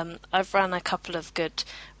 And I've run a couple of good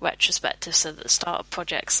retrospectives at the start of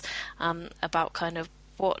projects about kind of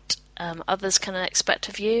what others can expect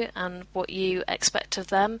of you and what you expect of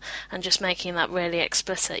them, and just making that really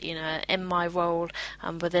explicit. In my role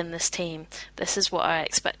within this team, this is what I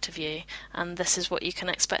expect of you, and this is what you can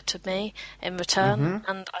expect of me in return.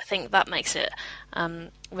 And I think that makes it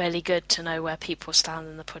really good to know where people stand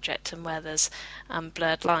in the project and where there's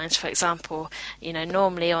blurred lines. For example,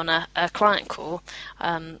 normally on a client call,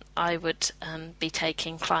 I would be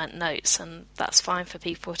taking client notes, and that's fine for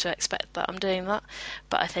people to expect that I'm doing that.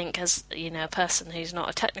 But I think as a person who's not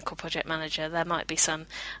a technical project manager, there might be some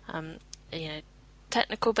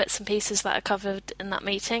technical bits and pieces that are covered in that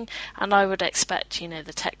meeting, and I would expect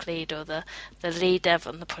the tech lead or the lead dev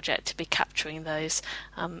on the project to be capturing those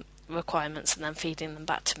requirements and then feeding them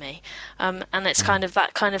back to me, and it's kind of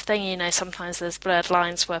that kind of thing. Sometimes there's blurred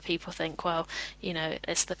lines where people think, well,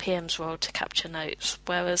 it's the PM's role to capture notes,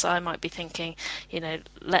 whereas I might be thinking,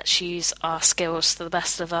 let's use our skills to the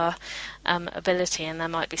best of our ability, and there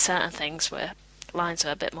might be certain things where lines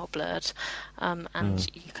are a bit more blurred, and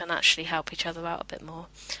you can actually help each other out a bit more.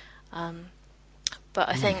 But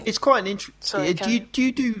I think it's quite an interesting. Do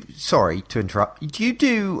you do? Sorry to interrupt. Do you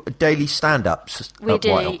do daily stand-ups at White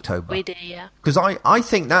October? We do, yeah. Because I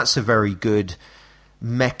think that's a very good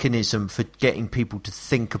mechanism for getting people to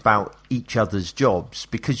think about each other's jobs,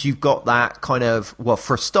 because you've got that kind of, well,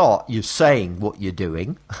 for a start, you're saying what you're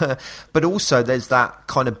doing, but also there's that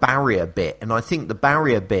kind of barrier bit. And I think the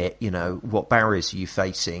barrier bit, what barriers are you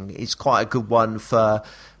facing, is quite a good one for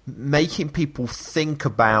making people think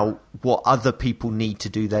about what other people need to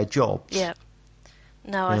do their jobs. Yeah.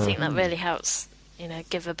 No, I think that really helps,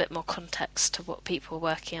 give a bit more context to what people are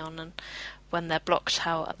working on, and when they're blocked,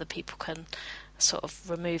 how other people can sort of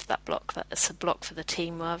remove that block, that it's a block for the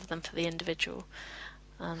team rather than for the individual.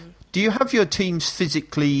 Do you have your teams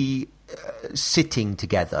physically sitting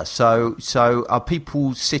together? So are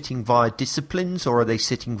people sitting via disciplines, or are they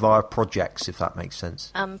sitting via projects, if that makes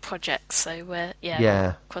sense? Projects. So we're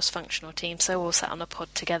cross-functional team. So we'll sit on a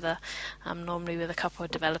pod together, normally with a couple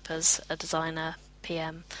of developers, a designer,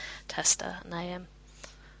 PM, tester, and AM.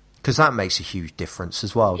 Because that makes a huge difference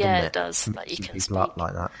as well, doesn't it? Yeah, it does. That you can speak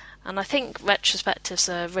like that. And I think retrospectives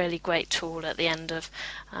are a really great tool at the end of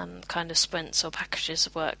kind of sprints or packages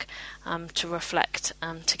of work, to reflect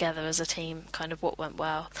together as a team kind of what went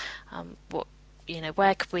well, what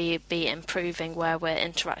where could we be improving, where we're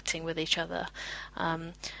interacting with each other,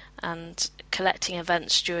 and collecting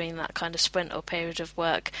events during that kind of sprint or period of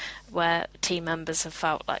work where team members have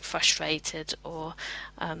felt like frustrated or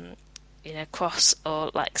cross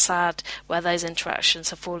or like sad, where those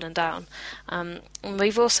interactions have fallen down. And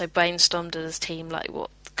we've also brainstormed as a team like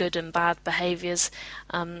what good and bad behaviours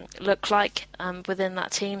look like within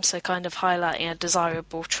that team, so kind of highlighting a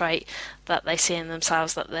desirable trait that they see in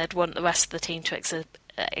themselves that they'd want the rest of the team to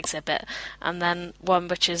exhibit, and then one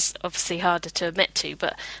which is obviously harder to admit to,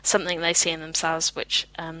 but something they see in themselves which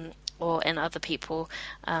or in other people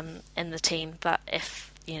in the team, that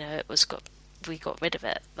if we got rid of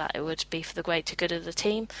it, that it would be for the greater good of the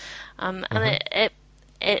team, and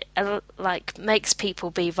it like makes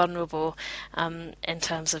people be vulnerable in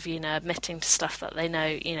terms of admitting to stuff that they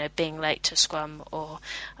know, being late to Scrum, or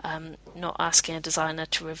not asking a designer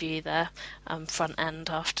to review their front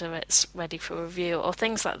end after it's ready for review, or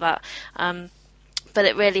things like that. But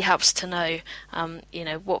it really helps to know,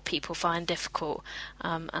 what people find difficult,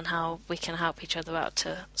 and how we can help each other out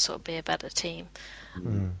to sort of be a better team.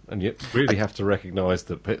 And you really have to recognise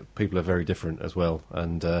that people are very different as well,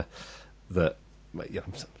 and that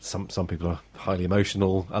some people are highly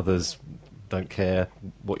emotional, others don't care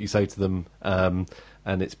what you say to them, and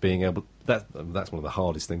it's being able that's one of the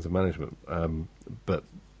hardest things of management. But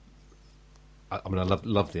I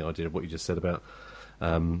love the idea of what you just said about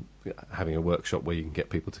having a workshop where you can get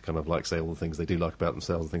people to kind of say all the things they do like about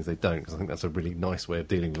themselves and things they don't, because I think that's a really nice way of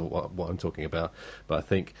dealing with what I'm talking about. But I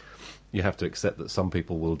think you have to accept that some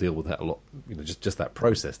people will deal with that a lot, just that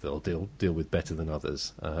process they'll deal with better than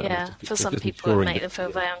others. For some people it make them feel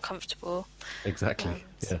very uncomfortable. Exactly.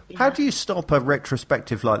 Yeah. How do you stop a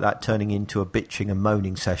retrospective like that turning into a bitching and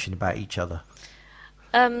moaning session about each other?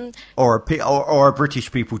 Or are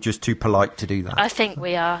British people just too polite to do that? I think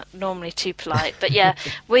we are normally too polite, but yeah,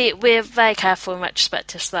 we're very careful in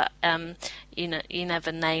retrospectives that you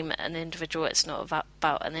never name an individual. It's not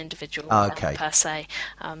about an individual per se.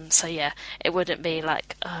 So yeah, it wouldn't be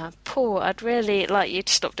like, Paul, I'd really like you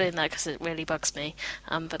to stop doing that because it really bugs me.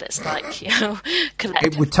 But it's like,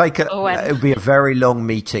 it would take it would be a very long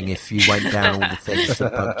meeting if you went down all the things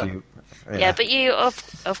that bugged you. Yeah, but you,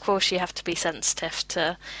 of course, you have to be sensitive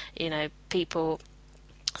to, people.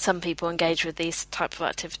 Some people engage with these type of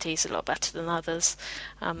activities a lot better than others,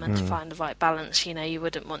 and to find the right balance. You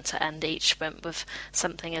wouldn't want to end each sprint with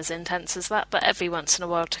something as intense as that, but every once in a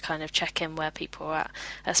while to kind of check in where people are at,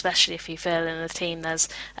 especially if you feel in the team there's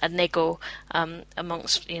a niggle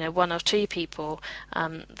amongst, one or two people,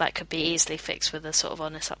 that could be easily fixed with a sort of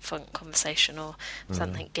honest upfront conversation or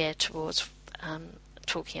something geared towards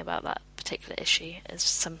talking about that particular issue is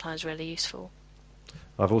sometimes really useful.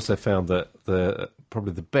 I've also found that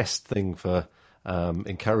probably the best thing for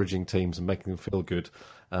encouraging teams and making them feel good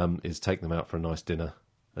is take them out for a nice dinner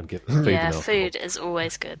and get food. Yeah, food is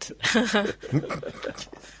always good.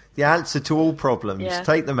 The answer to all problems. Yeah.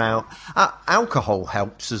 Take them out. Alcohol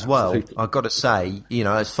helps as well. Absolutely. I've got to say,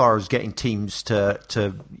 as far as getting teams to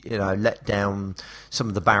let down some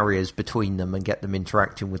of the barriers between them and get them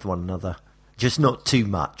interacting with one another. Just not too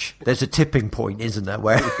much. There's a tipping point, isn't there,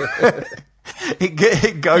 where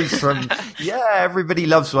it goes from everybody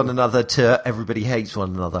loves one another to everybody hates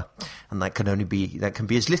one another, and that can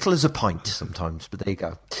be as little as a pint sometimes. But there you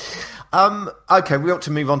go. Okay, we ought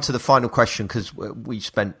to move on to the final question because we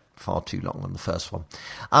spent far too long on the first one.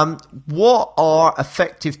 What are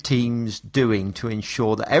effective teams doing to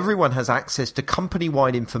ensure that everyone has access to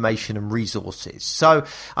company-wide information and resources? So,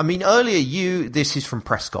 earlier this is from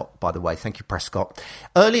Prescott, by the way. Thank you, Prescott.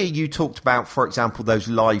 Earlier you talked about, for example, those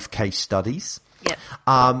live case studies.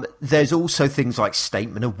 Yeah. There's also things like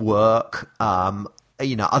statement of work,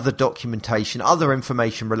 other documentation, other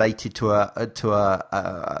information related to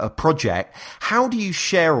a project. How do you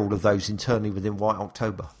share all of those internally within White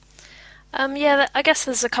October? I guess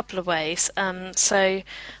there's a couple of ways. So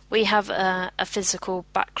we have a physical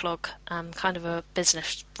backlog, kind of a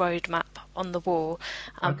business roadmap on the wall,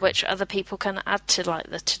 which other people can add to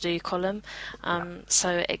the to-do column.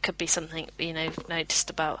 So it could be something, you've noticed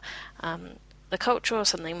about the culture or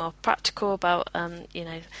something more practical about,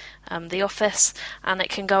 the office, and it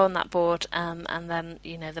can go on that board, and then,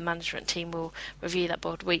 the management team will review that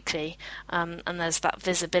board weekly, and there's that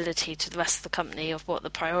visibility to the rest of the company of what the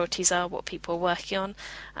priorities are, what people are working on,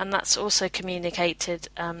 and that's also communicated.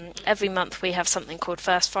 Every month we have something called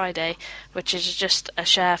First Friday, which is just a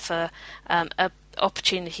share for a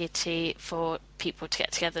opportunity for people to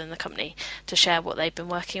get together in the company to share what they've been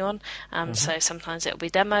working on. So sometimes it'll be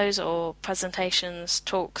demos or presentations,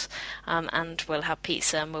 talks, and we'll have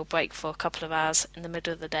pizza and we'll break for a couple of hours in the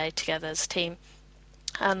middle of the day together as a team.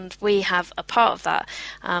 And we have a part of that,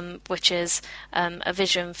 which is a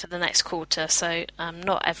vision for the next quarter. So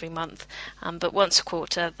not every month, but once a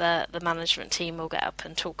quarter, the management team will get up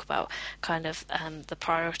and talk about kind of the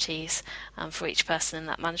priorities for each person in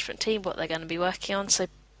that management team, what they're going to be working on. So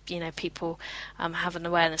people have an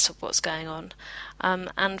awareness of what's going on.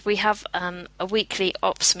 And we have a weekly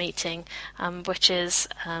ops meeting, which is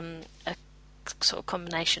a sort of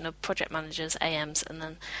combination of project managers, AMs, and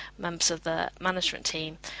then members of the management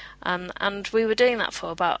team. And we were doing that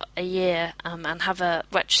for about a year, and have a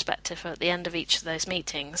retrospective at the end of each of those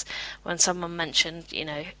meetings when someone mentioned,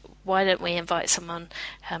 why don't we invite someone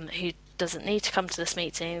who doesn't need to come to this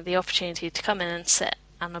meeting, the opportunity to come in and sit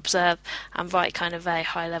and observe and write kind of a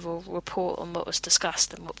high-level report on what was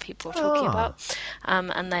discussed and what people were talking about.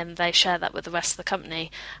 And then they share that with the rest of the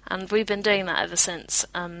company. And we've been doing that ever since.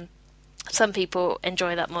 Some people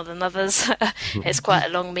enjoy that more than others. It's quite a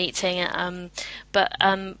long meeting, but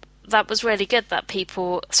that was really good that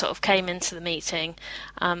people sort of came into the meeting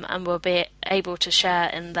and will be able to share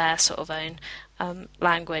in their sort of own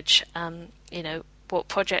language, what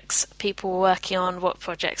projects people were working on, what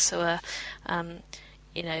projects were,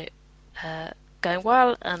 going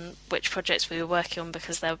well, and which projects we were working on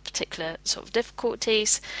because there were particular sort of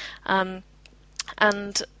difficulties. So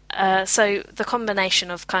the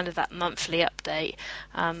combination of kind of that monthly update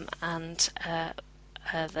and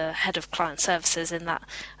the head of client services in that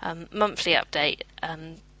monthly update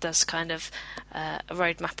does kind of a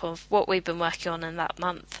roadmap of what we've been working on in that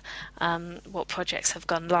month, what projects have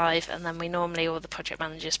gone live, and then all the project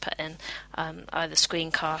managers put in either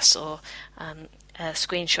screencasts or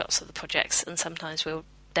screenshots of the projects, and sometimes we'll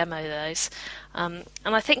demo those. And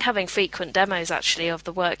I think having frequent demos actually of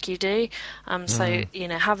the work you do, so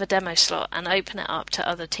have a demo slot and open it up to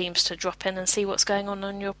other teams to drop in and see what's going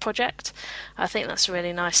on your project. I think that's a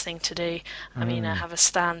really nice thing to do. Have a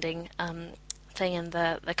standing thing in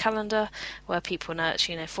the calendar where people know it's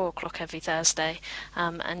 4:00 every Thursday,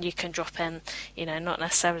 and you can drop in, not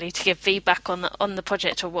necessarily to give feedback on the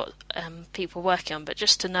project or what people are working on, but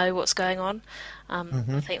just to know what's going on.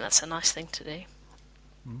 I think that's a nice thing to do.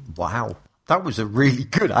 Wow, that was a really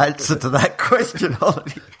good answer to that question,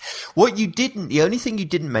 Holly. The only thing you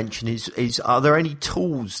didn't mention is are there any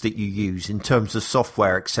tools that you use in terms of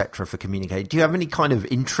software, etc., for communicating? Do you have any kind of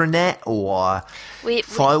intranet or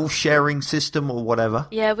file sharing system or whatever?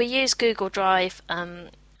 Yeah, we use Google Drive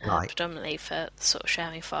predominantly for sort of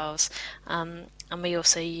sharing files. And we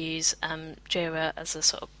also use Jira as a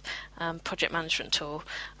sort of project management tool.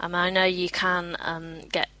 I know you can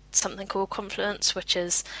get something called Confluence, which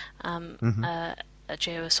is a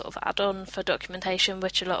Jira sort of add-on for documentation,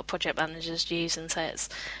 which a lot of project managers use and say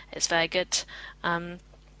it's very good. And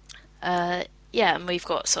we've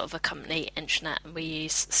got sort of a company intranet, and we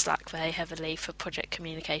use Slack very heavily for project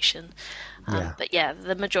communication. But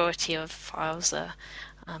the majority of files are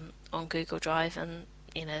on Google Drive, and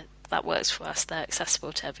that works for us. They're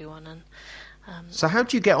accessible to everyone. And so how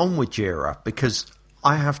do you get on with Jira? Because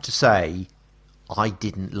I have to say, I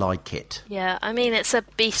didn't like it. Yeah, it's a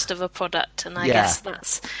beast of a product, and I guess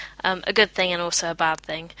that's a good thing and also a bad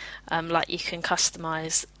thing. Like you can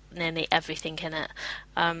customize nearly everything in it,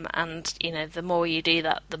 and the more you do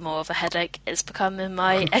that, the more of a headache it's become in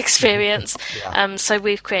my experience. So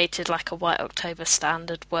we've created like a White October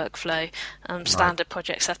standard workflow, standard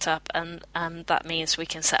project setup, and that means we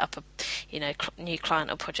can set up a new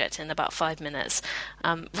client or project in about 5 minutes,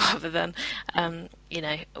 rather than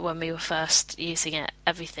when we were first using it,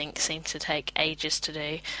 everything seemed to take ages to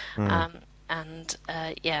do.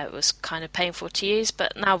 It was kind of painful to use,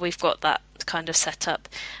 but now we've got that kind of set up.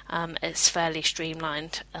 It's fairly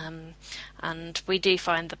streamlined, and we do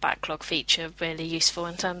find the backlog feature really useful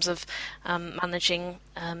in terms of managing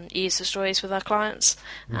user stories with our clients,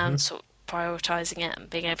 and sort of prioritising it and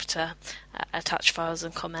being able to attach files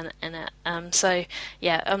and comment in it. I'm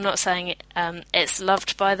not saying it's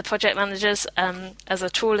loved by the project managers as a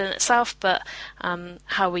tool in itself, but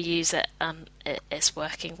how we use it, it's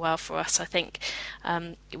working well for us. I think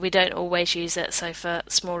we don't always use it, so for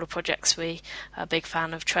smaller projects we are a big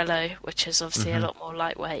fan of Trello, which is obviously a lot more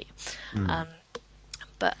lightweight.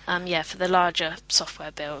 But for the larger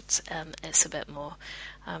software builds, it's a bit more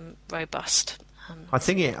robust. I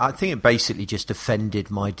think it basically just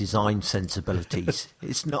offended my design sensibilities.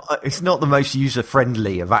 It's not the most user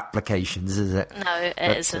friendly of applications, is it? No,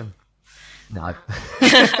 it isn't. No.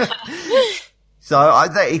 So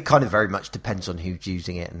it kind of very much depends on who's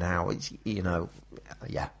using it and how it's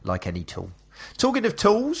like any tool. Talking of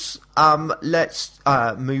tools, let's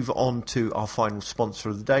move on to our final sponsor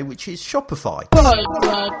of the day, which is Shopify.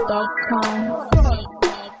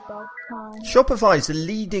 Shopify is the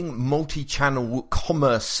leading multi-channel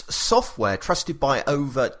commerce software trusted by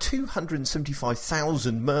over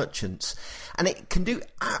 275,000 merchants, and it can do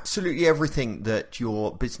absolutely everything that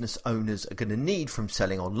your business owners are going to need, from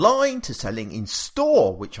selling online to selling in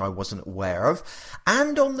store, which I wasn't aware of,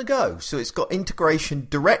 and on the go. So it's got integration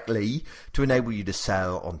directly to enable you to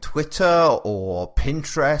sell on Twitter or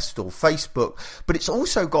Pinterest or Facebook, but it's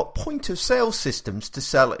also got point of sale systems to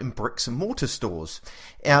sell in bricks and mortar stores.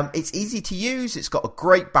 It's easy to use. It's got a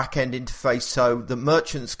great back-end interface so the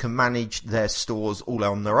merchants can manage their stores all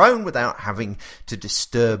on their own without having to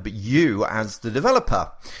disturb you as the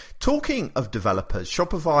developer. Talking of developers,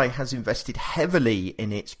 Shopify has invested heavily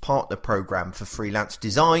in its partner program for freelance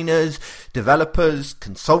designers, developers,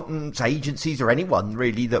 consultants, agencies, or anyone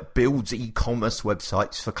really that builds e-commerce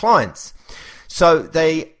websites for clients. So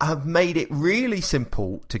they have made it really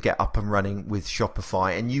simple to get up and running with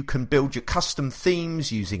Shopify, and you can build your custom themes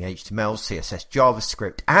using HTML, CSS,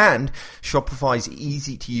 JavaScript, and Shopify's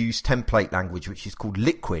easy to use template language, which is called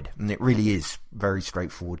Liquid, and it really is very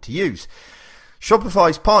straightforward to use.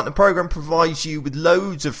 Shopify's partner program provides you with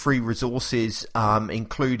loads of free resources,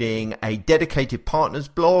 including a dedicated partners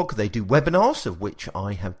blog. They do webinars, of which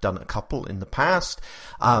I have done a couple in the past.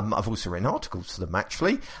 I've also written articles for them,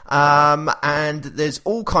 actually. And there's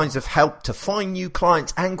all kinds of help to find new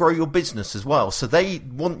clients and grow your business as well. So they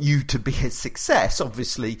want you to be a success,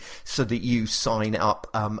 obviously, so that you sign up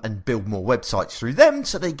and build more websites through them.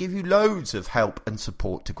 So they give you loads of help and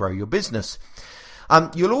support to grow your business.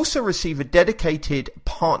 You'll also receive a dedicated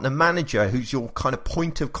partner manager who's your kind of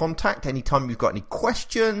point of contact. Anytime you've got any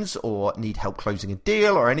questions or need help closing a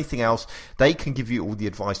deal or anything else, they can give you all the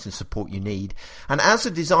advice and support you need. And as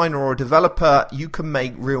a designer or a developer, you can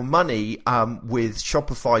make real money with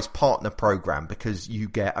Shopify's partner program because you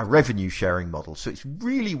get a revenue sharing model. So it's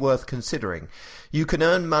really worth considering. You can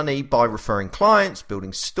earn money by referring clients,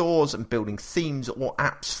 building stores, and building themes or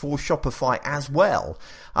apps for Shopify as well.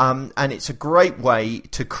 And it's a great way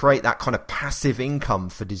to create that kind of passive income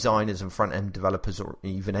for designers and front-end developers or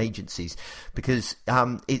even agencies, because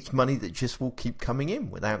it's money that just will keep coming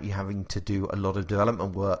in without you having to do a lot of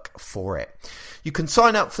development work for it. You can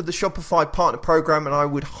sign up for the Shopify partner program, and I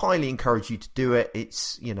would highly encourage you to do it.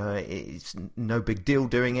 It's no big deal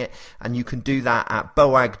doing it, and you can do that at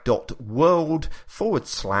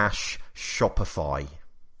boag.world/Shopify.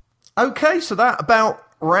 Okay, so that about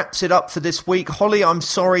wraps it up for this week. Holly, I'm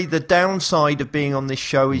sorry, the downside of being on this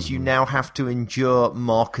show is you now have to endure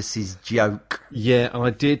Marcus's joke. Yeah,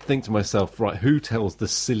 I did think to myself, right, who tells the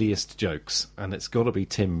silliest jokes? And it's got to be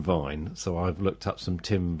Tim Vine, so I've looked up some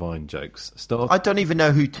Tim Vine jokes. I don't even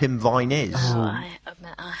know who Tim Vine is. Oh, I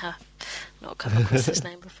admit I have not come across his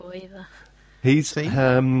name before either. He's,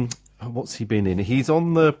 what's he been in? He's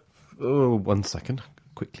on the, one second,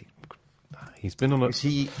 quickly. He's been on a... Is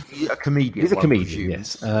he a comedian? He's a comedian,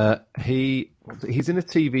 yes. He's in a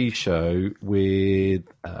TV show with...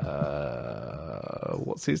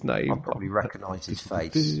 what's his name? I'll probably recognise his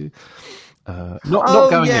face. Not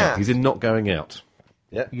Going Out. He's in Not Going Out.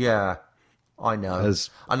 Yeah, I know.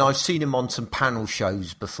 And I've seen him on some panel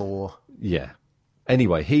shows before. Yeah.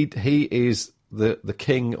 Anyway, he is the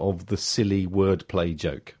king of the silly wordplay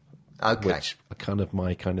joke. Okay. Which are kind of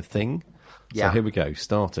my kind of thing. Yeah. So here we go,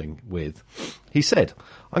 starting with, he said,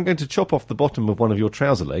 I'm going to chop off the bottom of one of your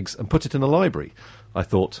trouser legs and put it in a library. I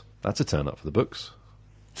thought, that's a turn up for the books.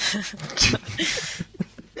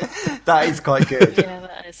 That is quite good. Yeah,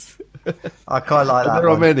 that is. I quite like that. There are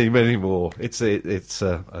one. many, many more. It's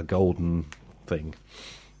a golden thing.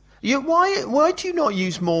 Yeah, why do you not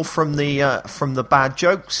use more from the bad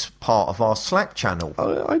jokes part of our Slack channel?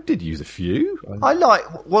 I did use a few.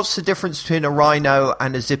 What's the difference between a rhino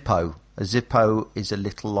and a Zippo? A Zippo is a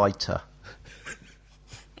little lighter.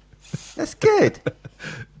 That's good.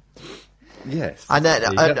 Yes. And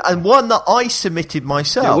one that I submitted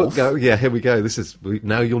myself. Here we go.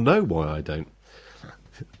 Now you'll know why I don't.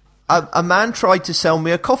 A man tried to sell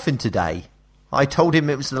me a coffin today. I told him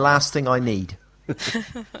it was the last thing I need.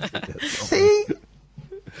 See?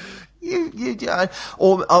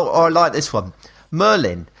 Or I like this one.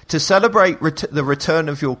 Merlin, to celebrate the return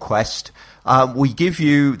of your quest, we give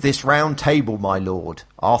you this round table, my lord.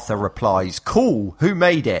 Arthur replies, cool, who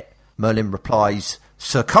made it? Merlin replies,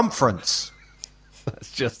 circumference.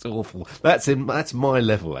 That's just awful. That's my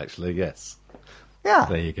level, actually, yes. Yeah.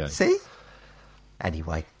 There you go. See?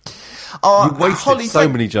 Anyway. You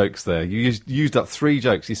wasted many jokes there. You used up 3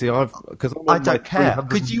 jokes. You see, I don't care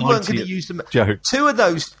because you weren't going to use them. Joke. Two of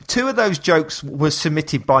those jokes were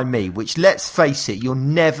submitted by me, which, let's face it, you're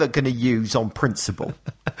never going to use on principle.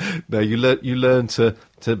 No, you learn to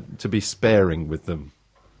be sparing with them.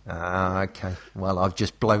 Okay. Well, I've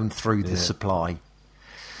just blown through the supply.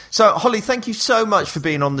 So, Holly, thank you so much for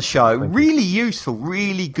being on the show. Really useful,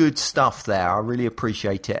 really good stuff there. I really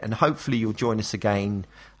appreciate it. And hopefully you'll join us again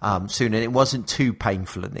soon. And it wasn't too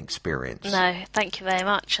painful an experience. No, thank you very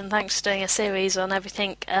much. And thanks for doing a series on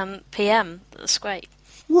everything PM. That's great.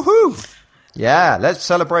 Woohoo! Yeah, let's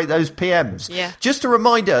celebrate those PMs. Yeah. Just a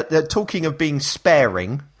reminder that talking of being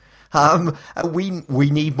sparing, we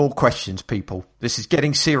need more questions, people. This is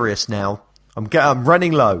getting serious now. I'm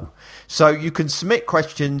running low. So you can submit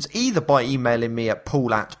questions either by emailing me at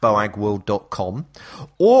paul@boagworld.com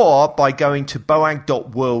or by going to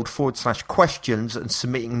boag.world/questions and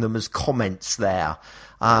submitting them as comments there.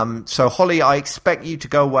 So, Holly, I expect you to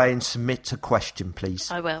go away and submit a question,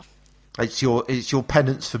 please. I will. It's your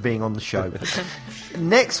penance for being on the show.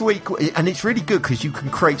 Next week, and it's really good because you can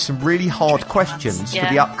create some really hard questions for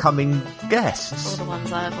the upcoming guests. All the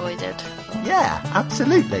ones I avoided. Yeah,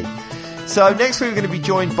 absolutely. So next week we're going to be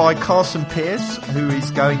joined by Carson Pierce, who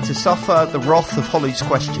is going to suffer the wrath of Holly's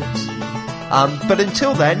questions. But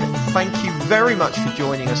until then, thank you very much for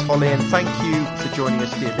joining us, Holly, and thank you for joining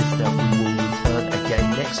us, dear listener. We will return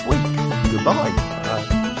again next week. Goodbye.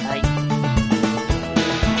 Bye.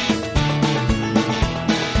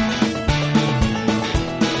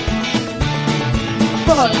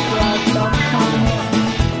 Polyglot.